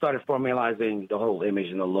when he started formalizing the whole image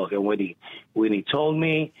and the look. And when he told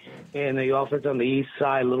me in the office on the East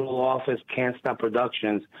Side, little office, Can't Stop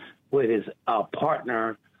Productions, with his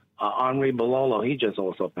partner, Henri Bololo, he just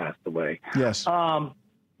also passed away. Yes.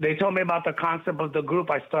 They told me about the concept of the group.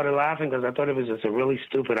 I started laughing because I thought it was just a really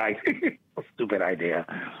stupid idea.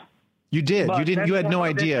 You did. You had no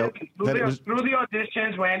idea that it was. Through the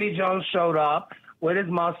auditions, Randy Jones showed up with his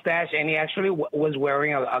mustache, and he actually was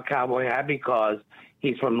wearing a cowboy hat because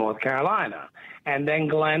he's from North Carolina. And then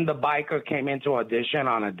Glenn, the biker, came into audition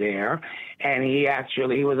on a dare, and he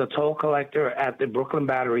was a toll collector at the Brooklyn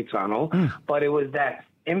Battery Tunnel, but it was that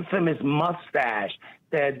infamous mustache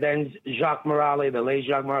that then the late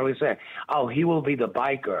Jacques Morale said, oh, he will be the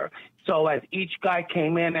biker. So as each guy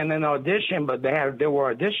came in and then auditioned, but there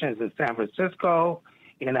were auditions in San Francisco,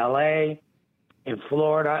 in L.A., in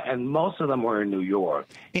Florida, and most of them were in New York.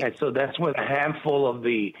 And so that's where a handful of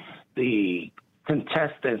the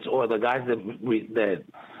contestants or the guys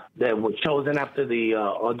that were chosen after the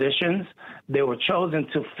auditions, they were chosen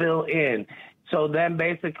to fill in. So then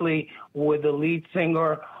basically with the lead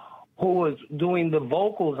singer who was doing the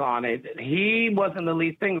vocals on it, he wasn't the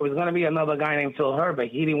lead singer. It was going to be another guy named Phil Hurd, but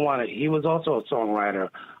he didn't want it. He was also a songwriter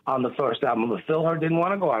on the first album, but Phil Hurd didn't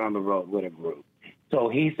want to go out on the road with a group. So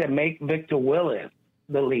he said, make Victor Willis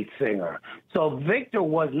the lead singer. So Victor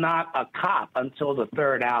was not a cop until the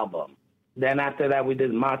third album. Then after that, we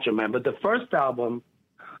did Macho Man. But the first album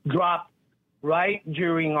dropped right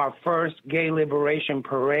during our first gay liberation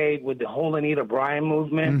parade with the whole Anita Bryant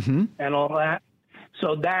movement and all that.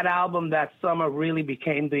 So that album that summer really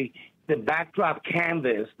became the backdrop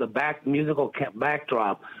canvas, the musical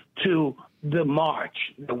backdrop to the march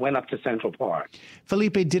that went up to Central Park.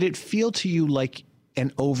 Felipe, did it feel to you like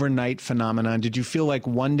an overnight phenomenon? Did you feel like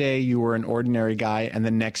one day you were an ordinary guy and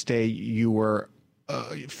the next day you were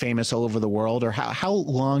famous all over the world? Or how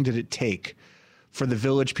long did it take for the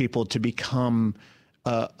Village People to become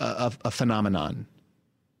a phenomenon?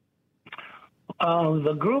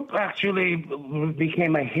 The group actually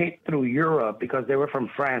became a hit through Europe because they were from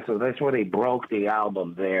France, so that's where they broke the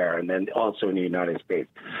album there, and then also in the United States.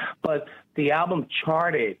 But the album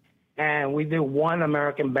charted, and we did one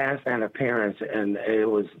American Bandstand appearance, and it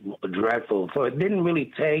was dreadful. So it didn't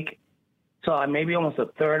really take till maybe almost a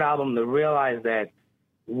third album to realize that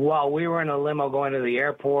while we were in a limo going to the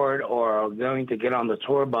airport or going to get on the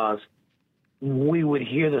tour bus, we would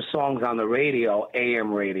hear the songs on the radio,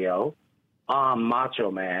 AM radio,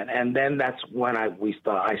 Macho Man, and then that's when I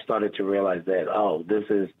started to realize that, oh, this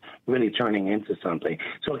is really turning into something.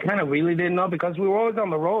 So I kind of really didn't know because we were always on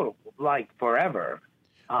the road like forever,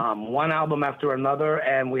 one album after another,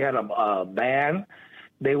 and we had a band.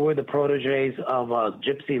 They were the proteges of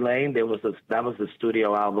Gypsy Lane. That was the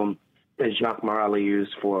studio album that Jacques Morales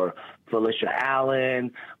used for Felicia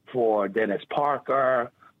Allen, for Dennis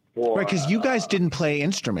Parker, for right, because you guys didn't play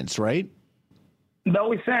instruments, right? No,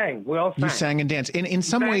 we sang. We all sang. You sang and danced. In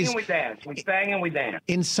some ways, we danced. We sang and we danced.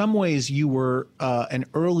 In some ways, you were an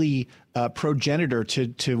early progenitor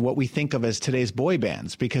to what we think of as today's boy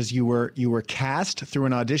bands, because you were cast through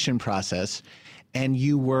an audition process, and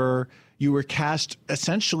you were cast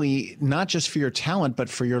essentially not just for your talent but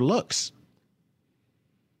for your looks.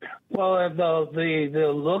 Well,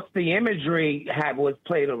 the looks, the imagery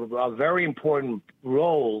played a very important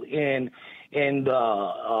role in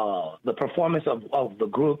the performance of the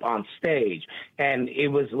group on stage. And it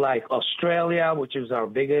was like Australia, which is our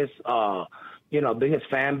biggest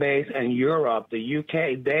fan base, and Europe, the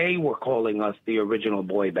UK, they were calling us the original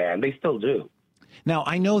boy band. They still do. Now,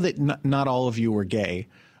 I know that not all of you were gay,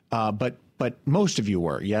 but most of you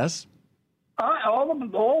were, yes?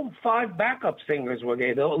 All five backup singers were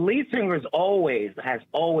gay. The lead singer has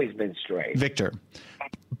always been straight. Victor.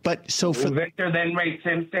 But so for Victor, then Ray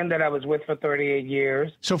Simpson, that I was with for 38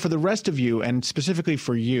 years. So for the rest of you, and specifically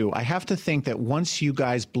for you, I have to think that once you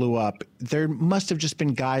guys blew up, there must have just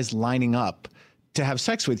been guys lining up to have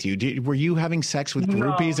sex with you. Were you having sex with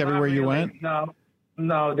groupies everywhere you went?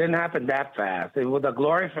 No, it didn't happen that fast. It was the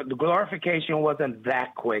glorification wasn't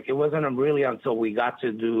that quick. It wasn't really until we got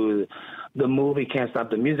to do the movie Can't Stop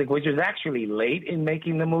the Music, which was actually late in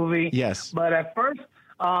making the movie. Yes. But at first,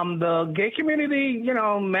 the gay community,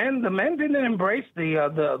 the men didn't embrace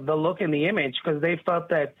the look and the image because they felt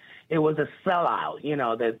that it was a sellout,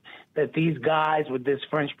 that these guys with this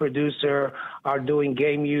French producer are doing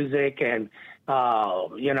gay music and,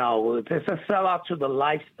 it's a sellout to the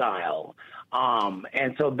lifestyle.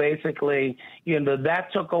 And so basically, that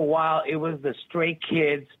took a while. It was the straight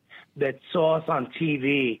kids that saw us on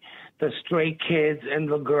TV, the straight kids and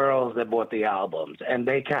the girls that bought the albums, and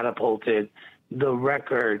they catapulted the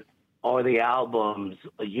record or the albums,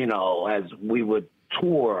 as we would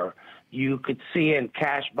tour. You could see in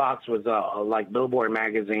Cashbox was like Billboard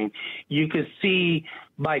magazine. You could see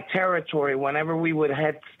by territory whenever we would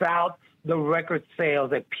head south, the record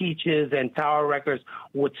sales at Peaches and Tower Records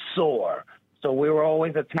would soar. So we were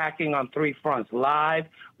always attacking on three fronts: live,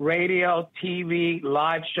 radio, TV,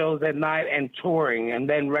 live shows at night, and touring, and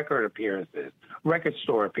then record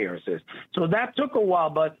store appearances. So that took a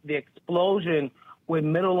while, but the explosion with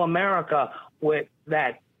Middle America, with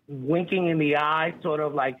that winking in the eye, sort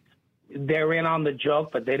of like they're in on the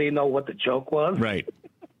joke, but they didn't know what the joke was. Right.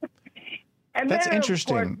 And that's then,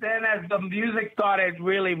 interesting. Of course, then as the music started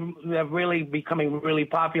really becoming really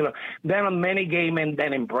popular, then many gay men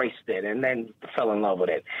then embraced it and then fell in love with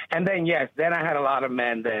it. And then, yes, then I had a lot of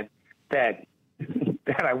men that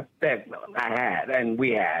I had and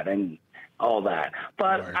we had and all that.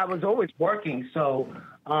 But I was always working, so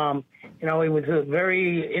it was a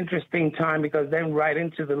very interesting time because then right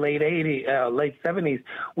into the late 70s,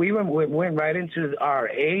 we went right into our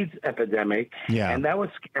AIDS epidemic, and that was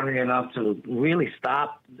scary enough to really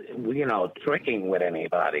stop, drinking with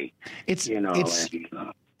anybody. It's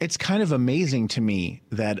kind of amazing to me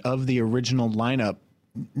that of the original lineup,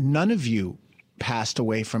 none of you passed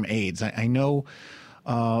away from AIDS. I know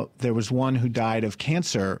there was one who died of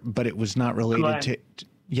cancer, but it was not related to.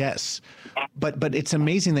 Yes, but it's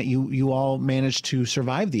amazing that you all managed to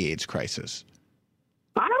survive the AIDS crisis.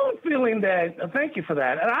 I have a feeling that. Thank you for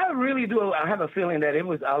that, and I really do. I have a feeling that it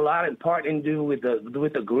was a lot in part in due with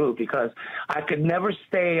the group because I could never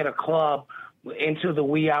stay at a club into the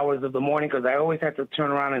wee hours of the morning because I always had to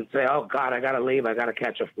turn around and say, "Oh God, I gotta leave. I gotta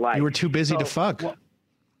catch a flight." You were too busy to fuck.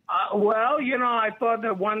 Well, I thought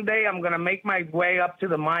that one day I'm going to make my way up to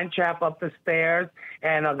the mine shaft up the stairs,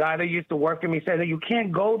 and a guy that used to work for me said that you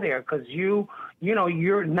can't go there because you're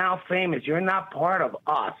now famous. You're not part of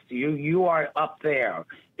us. You are up there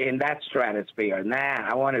in that stratosphere. Nah,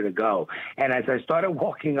 I wanted to go. And as I started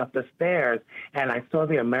walking up the stairs, and I saw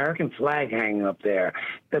the American flag hanging up there,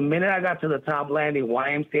 the minute I got to the top landing,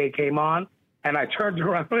 YMCA came on, and I turned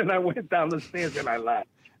around and I went down the stairs and I left.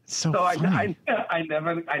 So I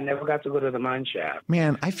never got to go to the mine shaft.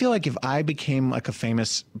 Man, I feel like if I became like a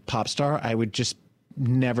famous pop star, I would just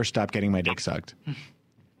never stop getting my dick sucked.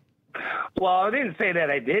 Well, I didn't say that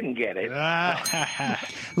I didn't get it.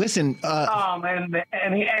 Listen,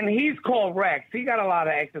 and he's called Rex. He got a lot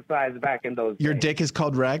of exercise back in those days. Your dick is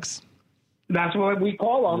called Rex? That's what we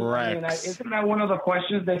call him. Rex. I mean, isn't that one of the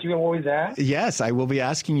questions that you always ask? Yes, I will be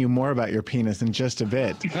asking you more about your penis in just a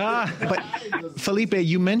bit. But Felipe,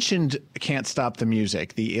 you mentioned Can't Stop the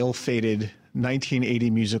Music, the ill-fated 1980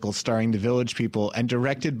 musical starring the Village People and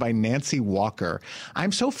directed by Nancy Walker.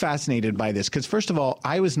 I'm so fascinated by this because, first of all,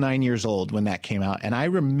 I was 9 years old when that came out, and I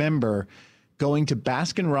remember going to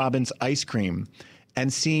Baskin-Robbins ice cream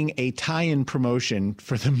and seeing a tie-in promotion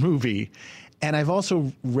for the movie. And I've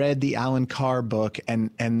also read the Alan Carr book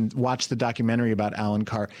and watched the documentary about Alan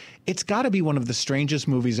Carr. It's got to be one of the strangest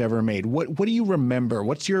movies ever made. What do you remember?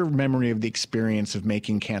 What's your memory of the experience of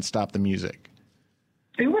making Can't Stop the Music?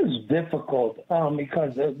 It was difficult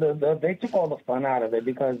because they took all the fun out of it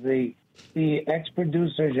because the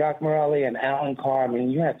ex-producer Jacques Morelli and Alan Carr, I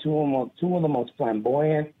mean, you had two of the most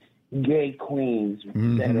flamboyant gay queens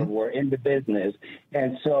that were in the business.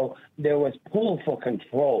 And so there was pull for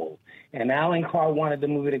control. And Alan Carr wanted the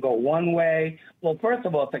movie to go one way. Well, first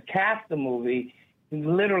of all, to cast the movie,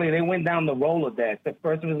 literally they went down the Rolodex. At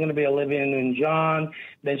first it was going to be Olivia Newton-John.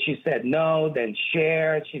 Then she said no. Then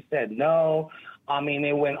Cher, she said no. I mean,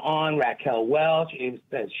 it went on. Raquel Welch,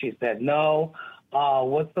 she said no.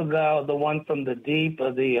 What's the girl, the one from the Deep,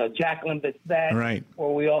 the Jacqueline Bisset, right? Where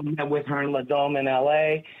we all met with her in La Dome in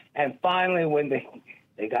L.A. And finally, when they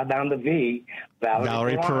got down to V,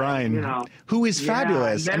 Valerie Perrine, who is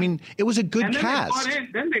fabulous. Then, I mean, it was a good cast.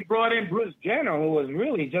 Then they brought in Bruce Jenner, who was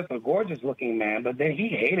really just a gorgeous-looking man, but then he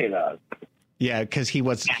hated us. Yeah, because he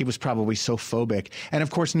was probably so phobic. And,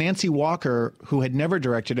 of course, Nancy Walker, who had never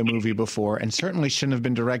directed a movie before and certainly shouldn't have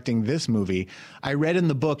been directing this movie, I read in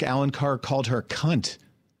the book Alan Carr called her cunt.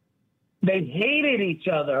 They hated each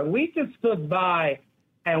other. We just stood by,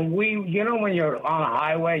 and when you're on a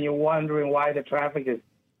highway and you're wondering why the traffic is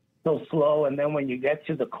so slow, and then when you get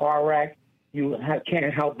to the car wreck, you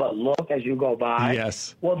can't help but look as you go by.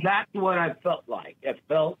 Yes. Well, that's what I felt like. It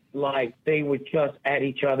felt like they were just at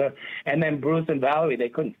each other. And then Bruce and Valerie, they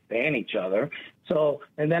couldn't stand each other. So,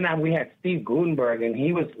 and then we had Steve Gutenberg, and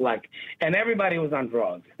he was like, and everybody was on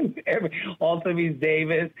drugs. Altavis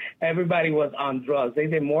Davis, everybody was on drugs. They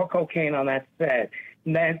did more cocaine on that set.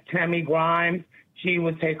 And then Tammy Grimes, she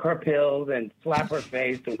would take her pills and slap her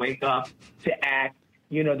face to wake up, to act.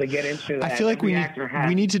 To get into that. I feel like we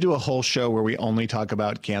need to do a whole show where we only talk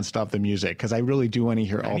about Can't Stop the Music because I really do want to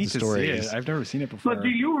hear all the stories. I've never seen it before. But do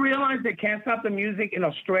you realize that Can't Stop the Music in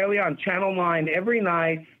Australia on Channel 9 every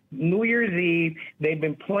night, New Year's Eve, they've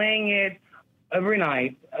been playing it every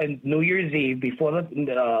night on New Year's Eve before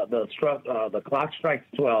the clock strikes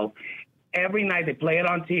 12. Every night they play it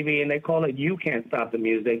on TV, and they call it "You Can't Stop the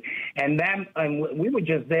Music." And we were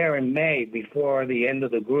just there in May before the end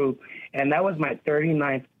of the group, and that was my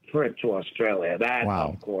 39th trip to Australia. That,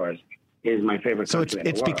 of course, is my favorite country in the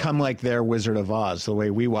world. So it's become like their Wizard of Oz. The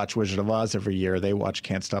way we watch Wizard of Oz every year, they watch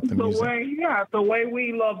Can't Stop the Music. The way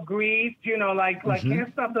we love Grease, like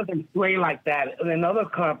Can't Stop doesn't play like that. In other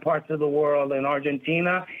parts of the world, in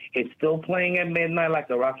Argentina, it's still playing at midnight, like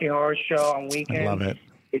the Rocky Horror Show on weekends. I love it.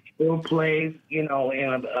 It still plays, in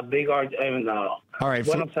a big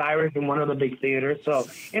Buenos Aires in one of the big theaters. So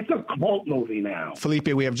it's a cult movie now. Felipe,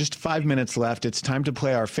 we have just 5 minutes left. It's time to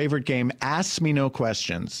play our favorite game, Ask Me No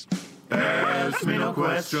Questions. Ask me no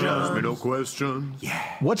questions. Ask me no questions. Yeah.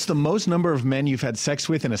 What's the most number of men you've had sex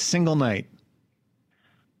with in a single night?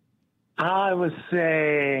 I would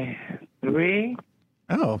say 3.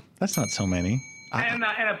 Oh, that's not so many. And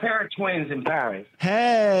a pair of twins in Paris.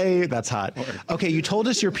 Hey, that's hot. Okay, you told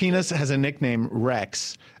us your penis has a nickname,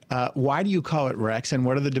 Rex. Why do you call it Rex, and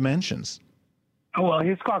what are the dimensions? Oh, well,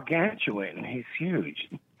 he's gargantuan. He's huge.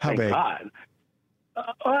 How big? God.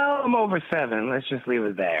 Well, I'm over 7. Let's just leave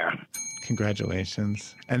it there.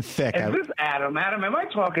 Congratulations. And thick. Is this Adam? Adam, am I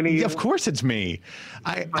talking to you? Yeah, of course it's me.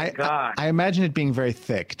 God. I imagine it being very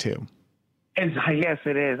thick, too. Yes,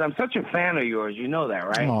 it is. I'm such a fan of yours. You know that,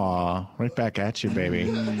 right? Aw, right back at you, baby.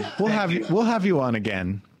 We'll have you on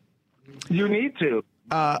again. You need to.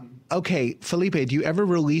 Okay, Felipe, do you ever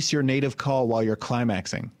release your native call while you're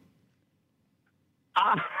climaxing?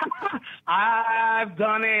 I've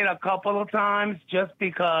done it a couple of times just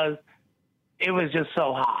because it was just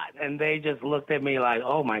so hot. And they just looked at me like,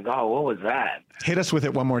 oh, my God, what was that? Hit us with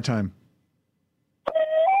it one more time.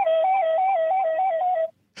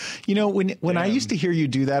 You know, when I used to hear you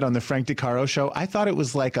do that on the Frank DeCaro show, I thought it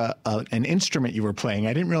was like an instrument you were playing.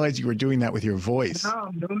 I didn't realize you were doing that with your voice. No,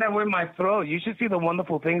 I'm doing that with my throat. You should see the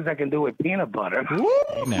wonderful things I can do with peanut butter.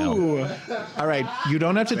 No. All right, you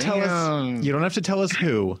don't have to tell us. You don't have to tell us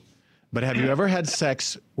who, but have you ever had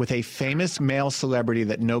sex with a famous male celebrity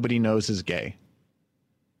that nobody knows is gay?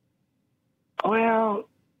 Well,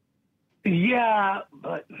 yeah,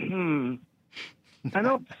 but I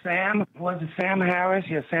know Sam Harris?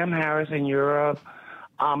 Yeah, Sam Harris in Europe.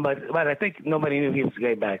 But I think nobody knew he was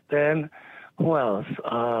gay back then. Who else?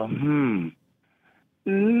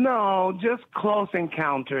 No, just close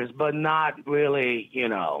encounters, but not really,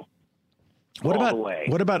 all the way.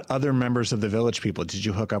 What about other members of the Village People? Did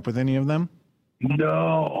you hook up with any of them?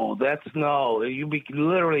 No, no. You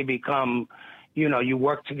literally become, you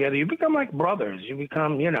work together. You become like brothers. You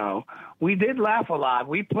become, we did laugh a lot.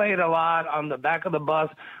 We played a lot on the back of the bus,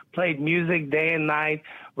 played music day and night.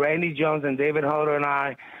 Randy Jones and David Hoder and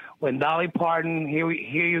I, when Dolly Parton, Here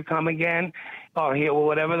You Come Again, or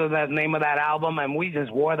whatever the name of that album, and we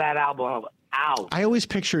just wore that album out. I always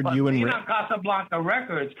pictured you and on Casablanca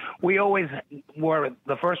Records, we always were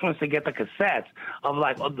the first ones to get the cassettes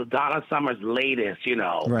of the Donna Summer's latest,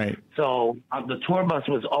 Right. So the tour bus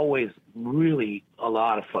was always really a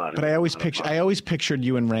lot of fun. But I always pictured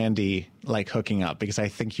you and Randy like hooking up because I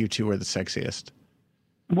think you two were the sexiest.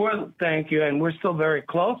 Well, thank you, and we're still very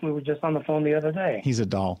close. We were just on the phone the other day. He's a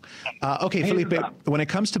doll. Okay, Felipe, when it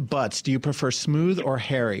comes to butts, do you prefer smooth or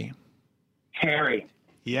hairy? Hairy.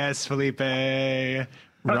 Yes, Felipe. Because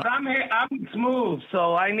I'm smooth,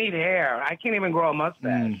 so I need hair. I can't even grow a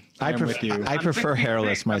mustache. I prefer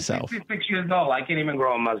hairless myself. I'm 66 years old. I can't even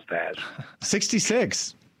grow a mustache.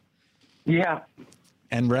 66? Yeah.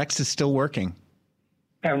 And Rex is still working.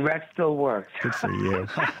 And Rex still works. Good for you.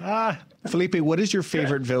 Felipe, what is your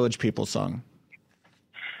favorite Village People song?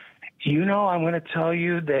 I'm going to tell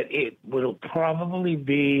you that it will probably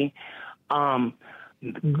be, well,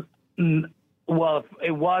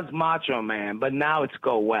 it was Macho Man, but now it's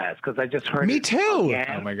Go West because I just heard Me it too.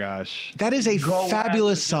 again. Oh, my gosh. That is a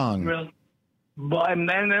fabulous song. And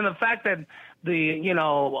then the fact that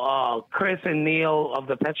Chris and Neil of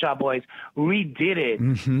the Pet Shop Boys redid it,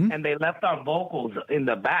 and they left our vocals in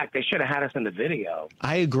the back. They should have had us in the video.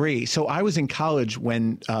 I agree. So I was in college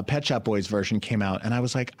when Pet Shop Boys version came out, and I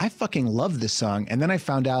was like, I fucking love this song. And then I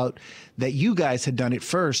found out that you guys had done it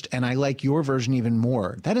first, and I like your version even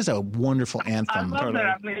more. That is a wonderful anthem. I love that.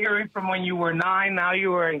 I've been hearing from when you were 9, now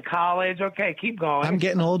you were in college. Okay, keep going. I'm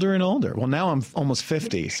getting older and older. Well, now I'm almost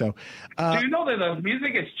 50. So, do you know that the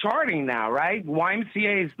music is charting now, right?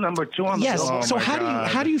 YMCA is number 2 on the Yes. Billboard. So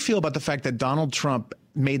how do you feel about the fact that Donald Trump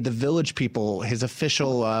made the Village People his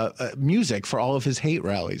official music for all of his hate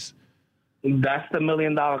rallies? That's the $1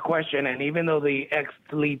 million question. And even though the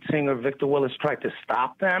ex-lead singer Victor Willis tried to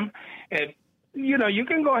stop them, you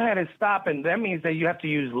can go ahead and stop, and that means that you have to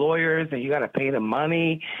use lawyers and you got to pay them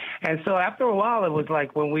money. And so after a while, it was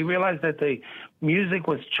like when we realized that the music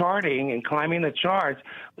was charting and climbing the charts,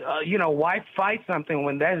 why fight something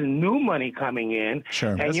when there's new money coming in?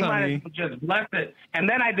 Sure. And That's you not might me. as well just bless it. And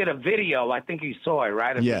then I did a video. I think you saw it,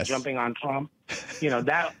 right? Of me Yes. jumping on Trump.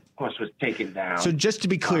 That, of course, was taken down. So just to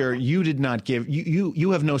be clear, you did not give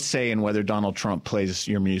you have no say in whether Donald Trump plays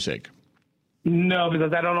your music. No,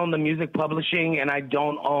 because I don't own the music publishing, and I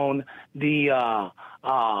don't own the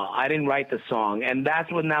I didn't write the song. And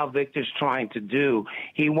that's what now Victor's trying to do.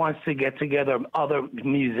 He wants to get together other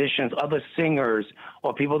musicians, other singers,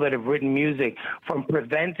 or people that have written music from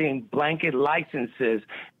preventing blanket licenses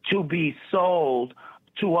to be sold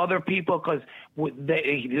to other people, because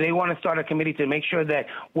they want to start a committee to make sure that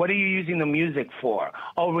what are you using the music for?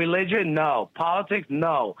 Oh, religion? No. Politics?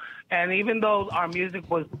 No. And even though our music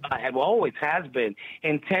was, always has been,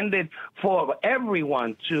 intended for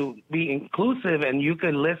everyone to be inclusive, and you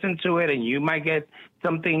could listen to it and you might get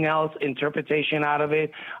something else, interpretation out of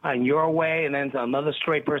it in your way, and then another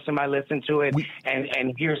straight person might listen to it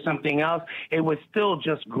and hear something else. It was still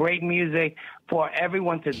just great music for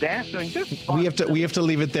everyone to dance to. And just we have to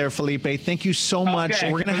leave it there, Felipe. Thank you so much.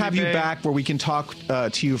 Okay, We're going to have you back where we can talk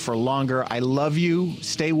to you for longer. I love you.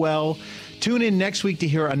 Stay well. Tune in next week to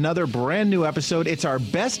hear another brand new episode. It's our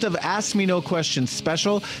Best of Ask Me No Questions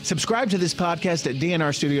special. Subscribe to this podcast at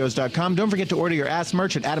dnrstudios.com. Don't forget to order your Ask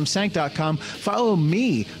merch at adamsank.com. Follow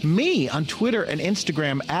me on Twitter and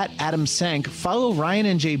Instagram at adamsank. Follow Ryan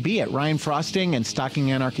and JB at Ryan Frosting and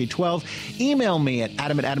Stocking Anarchy 12. Email me at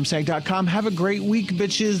adam@adamsank.com. Have a great week,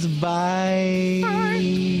 bitches. Bye.